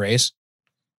 can I get a raise?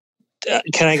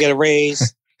 Can I get a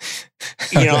raise?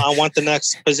 I want the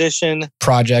next position.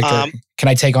 Project. Can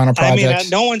I take on a project? I mean,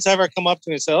 no one's ever come up to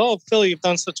me and said, "Oh, Phil, you've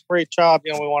done such a great job.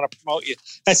 We want to promote you."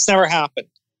 That's never happened.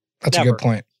 That's a good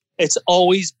point. It's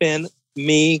always been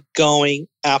me going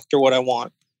after what I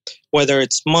want, whether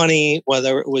it's money,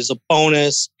 whether it was a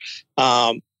bonus,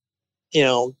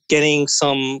 getting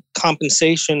some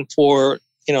compensation for,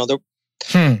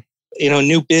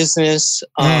 new business,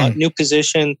 new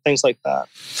position, things like that.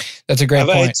 That's a great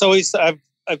point. It's always,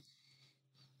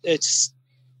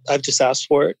 I've just asked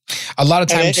for it. A lot of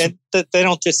times, and they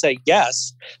don't just say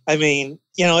yes. I mean,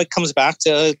 it comes back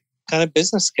to kind of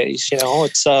business case.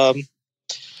 It's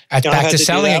back to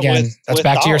selling again. That's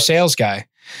back to your sales guy,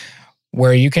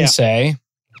 where you can say,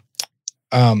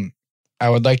 I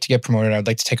would like to get promoted. I would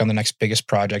like to take on the next biggest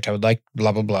project. I would like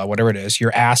blah, blah, blah, whatever it is.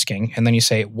 You're asking, and then you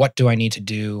say, what do I need to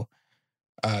do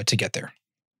to get there?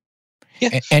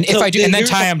 Yeah. And if I do, and then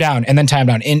tie them down,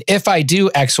 and if I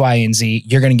do X, Y, and Z,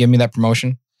 you're going to give me that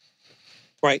promotion?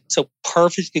 Right. So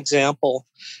perfect example.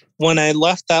 When I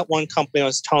left that one company I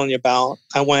was telling you about,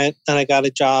 I went and I got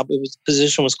a job.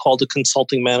 Position was called a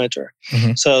consulting manager.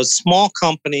 Mm-hmm. So small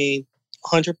company,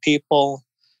 100 people.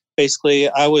 Basically,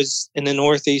 I was in the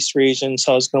Northeast region,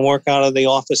 so I was going to work out of the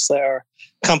office there.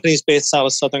 Company's based out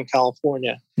of Southern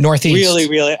California. Northeast?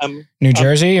 Really. New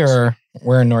Jersey or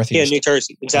where in Northeast? Yeah, New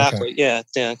Jersey. Exactly. Okay.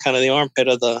 Yeah, kind of the armpit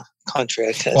of the country,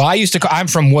 I guess. Well, I'm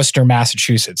from Worcester,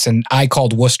 Massachusetts, and I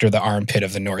called Worcester the armpit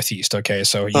of the Northeast, okay?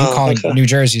 So you calling New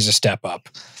Jersey is a step up.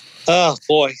 Oh,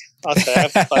 boy. Okay,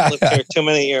 I've lived here too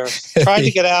many years. Tried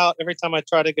to get out. Every time I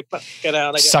try to get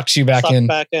out, I get sucks you back in.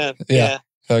 Yeah.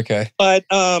 Okay. But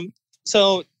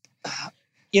so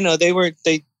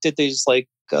they did these like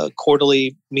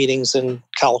quarterly meetings in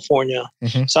California.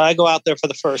 Mm-hmm. So I go out there for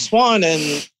the first one,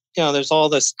 and there's all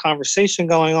this conversation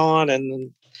going on,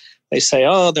 and they say,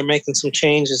 "Oh, they're making some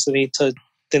changes. They need to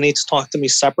talk to me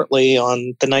separately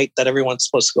on the night that everyone's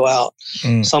supposed to go out."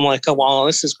 So I'm like, "Oh, well,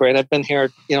 this is great. I've been here,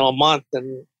 a month,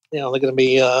 and they're going to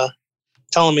be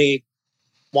telling me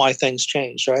why things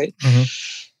changed, right?" Mm-hmm.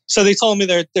 So they told me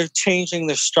they're changing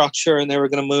their structure, and they were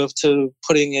going to move to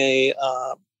putting a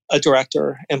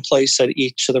director in place at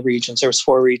each of the regions. There was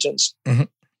 4 regions, mm-hmm.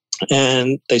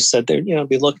 and they said they'd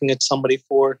be looking at somebody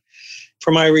for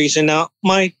my region. Now,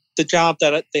 the job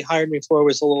that they hired me for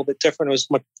was a little bit different. It was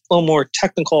a little more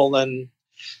technical than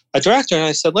a director. And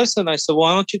I said, "Listen," I said,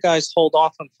 "why don't you guys hold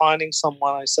off on finding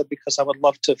someone?" I said, "because I would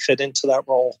love to fit into that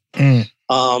role." Mm.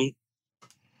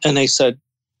 And they said,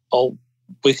 "Oh,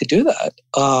 we could do that."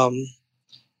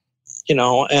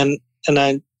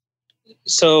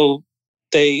 So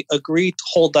they agreed to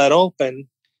hold that open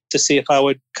to see if I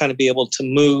would kind of be able to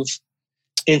move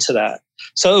into that.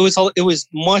 So it was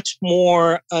much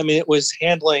more. I mean, it was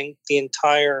handling the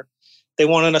entire. They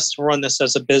wanted us to run this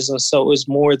as a business, so it was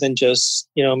more than just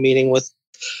meeting with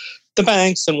the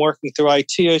banks and working through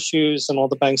IT issues and all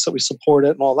the banks that we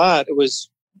supported and all that. It was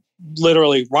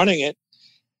literally running it,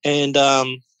 and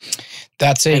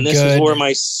this is where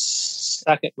my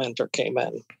second mentor came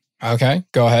in. Okay,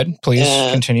 go ahead. Please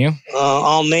continue.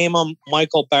 I'll name him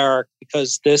Michael Barrack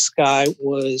because this guy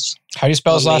was How do you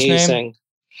spell his last name? Barrack.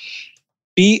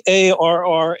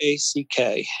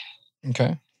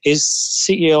 Okay. He's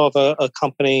CEO of a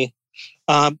company.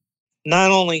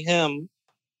 Not only him,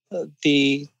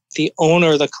 the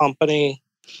owner of the company,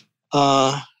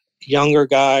 younger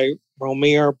guy,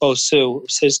 Romir Bosu,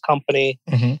 was his company.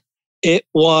 Mm-hmm. It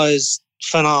was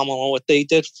phenomenal what they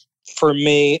did for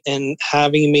me and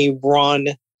having me run.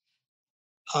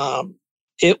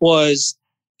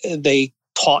 They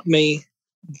taught me,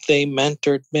 they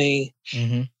mentored me,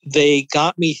 mm-hmm. they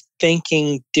got me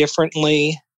thinking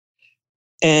differently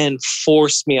and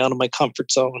forced me out of my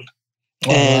comfort zone.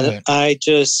 Oh, and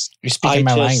you're speaking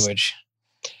my language.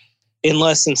 In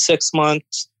less than 6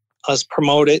 months, I was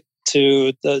promoted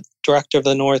to the director of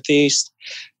the Northeast.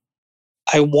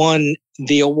 I won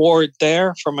the award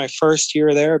there for my first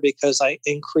year there because I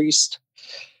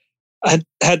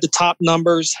had the top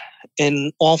numbers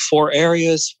in all 4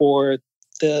 areas for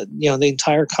the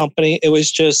entire company. It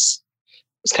was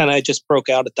I just broke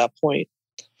out at that point.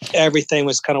 Everything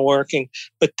was kind of working.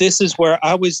 But this is where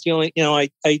I was dealing, I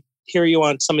hear you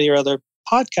on some of your other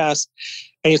podcasts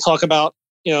and you talk about,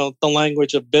 the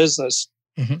language of business.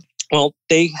 Mm-hmm. Well,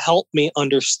 they helped me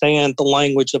understand the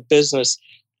language of business,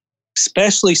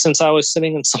 especially since I was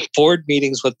sitting in some board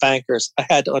meetings with bankers. I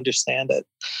had to understand it.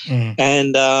 Mm.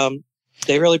 And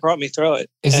they really brought me through it.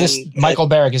 This Michael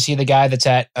Barrack? Is he the guy that's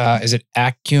at, is it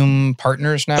Acume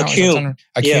Partners now? Acume.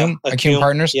 Acume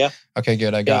Partners? Yeah. Okay,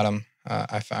 good. I got him.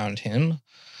 I found him.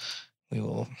 We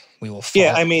will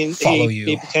follow, follow you.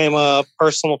 He became a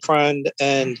personal friend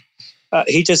and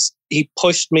he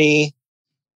pushed me.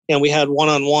 We had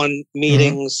one-on-one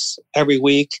meetings every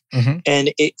week. Mm-hmm.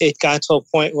 And it got to a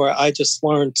point where I just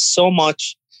learned so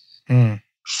much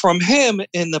from him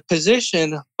in the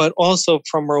position, but also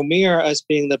from Romir as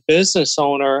being the business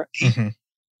owner. Mm-hmm.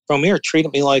 Romir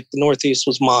treated me like the Northeast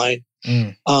was mine.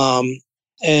 Mm.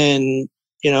 And,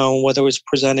 whether it was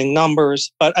presenting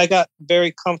numbers, but I got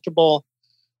very comfortable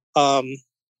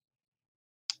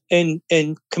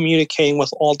in communicating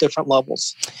with all different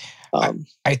levels.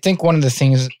 I think one of the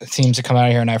things that seems to come out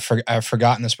of here, and I've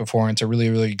forgotten this before, and it's a really,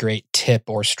 really great tip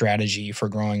or strategy for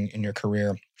growing in your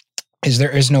career, is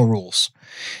there is no rules.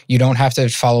 You don't have to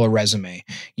follow a resume.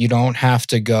 You don't have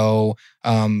to go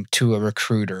to a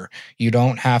recruiter. You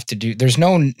don't have to do. There's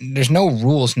no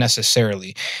rules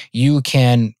necessarily. You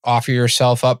can offer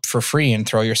yourself up for free and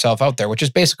throw yourself out there, which is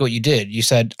basically what you did. You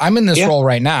said, "I'm in this role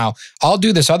right now. I'll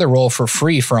do this other role for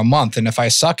free for a month, and if I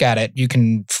suck at it, you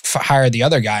can hire the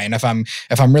other guy. And if I'm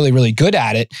really, really good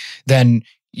at it, then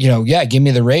give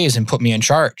me the raise and put me in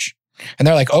charge." And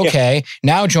they're like, okay,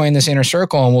 now join this inner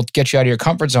circle and we'll get you out of your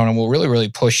comfort zone and we'll really, really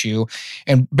push you.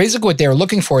 And basically what they were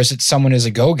looking for is that someone is a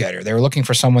go-getter. They were looking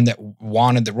for someone that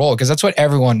wanted the role, because that's what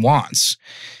everyone wants.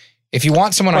 If you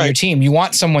want someone on your team, you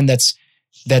want someone that's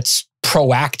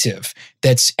proactive,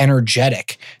 that's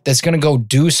energetic, that's going to go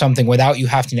do something without you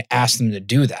having to ask them to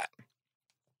do that.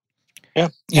 Yeah.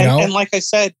 And like I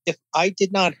said, if I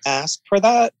did not ask for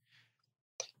that,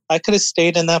 I could have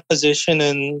stayed in that position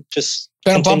and just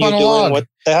continue doing what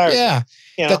they hired. Yeah.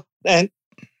 And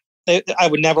I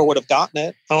would have gotten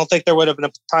it. I don't think there would have been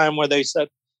a time where they said,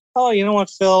 "Oh, you know what,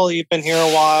 Phil, you've been here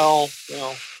a while."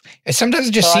 Sometimes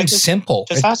it just seems simple.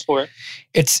 Just ask for it.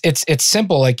 It's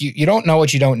simple. Like you don't know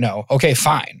what you don't know. Okay,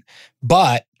 fine.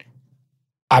 But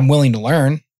I'm willing to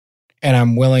learn, and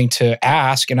I'm willing to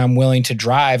ask, and I'm willing to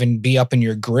drive and be up in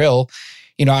your grill.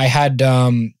 I had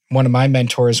one of my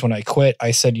mentors when I quit.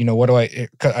 I said, what do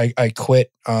I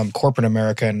quit corporate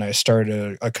America, and I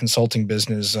started a consulting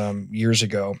business years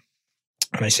ago.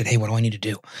 And I said, "Hey, what do I need to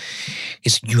do?" He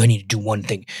said, I need to do one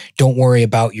thing. Don't worry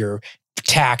about your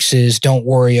taxes. Don't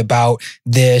worry about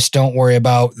this. Don't worry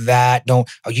about that.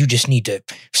 You just need to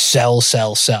sell.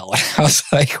 And I was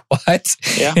like, what?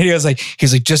 Yeah. And he was like,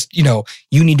 just,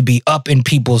 you need to be up in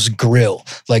people's grill,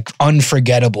 like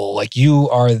unforgettable. Like you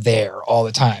are there all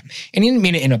the time. And he didn't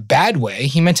mean it in a bad way.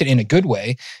 He meant it in a good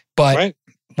way. But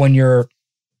when you're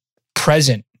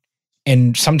present,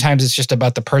 and sometimes it's just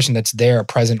about the person that's there,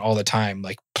 present all the time,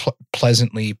 like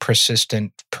pleasantly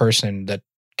persistent person that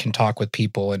can talk with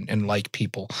people and like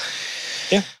people.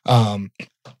 Yeah.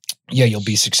 You'll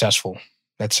be successful.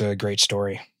 That's a great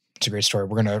story. It's a great story.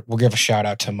 We'll give a shout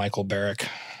out to Michael Barrick.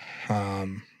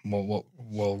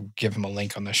 We'll give him a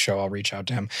link on the show. I'll reach out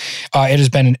to him. It has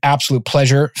been an absolute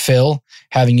pleasure, Phil,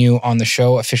 having you on the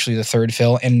show, officially the third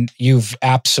Phil, and you've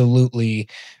absolutely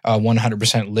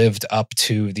 100% lived up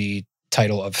to the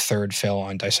title of third Phil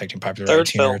on Dissecting Popular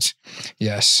IT Nerds.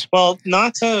 Yes. Well,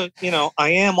 not to, I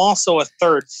am also a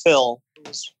third Phil.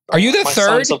 Are you the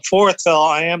third? Son's a fourth Phil.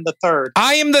 I am the third.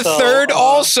 I am the third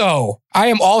also. I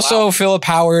am also Philip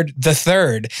Howard the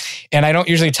third. And I don't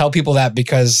usually tell people that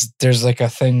because there's like a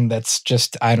thing that's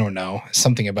just, I don't know,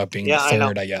 something about being the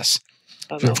third, I guess.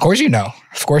 Of course you know.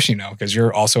 Of course you know, because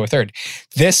you're also a third.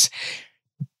 This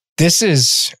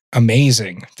is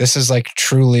amazing. This is like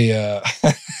truly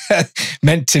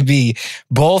meant to be.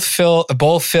 Both Phil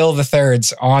the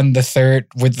thirds on the third,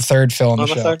 with the third Phil on the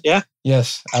show. Third, yeah.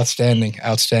 Yes, outstanding.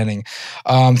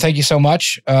 Thank you so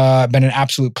much. Been an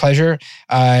absolute pleasure.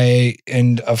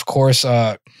 And of course,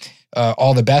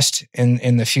 all the best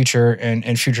in the future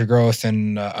and future growth.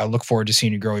 And I look forward to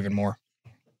seeing you grow even more.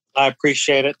 I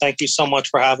appreciate it. Thank you so much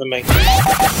for having me.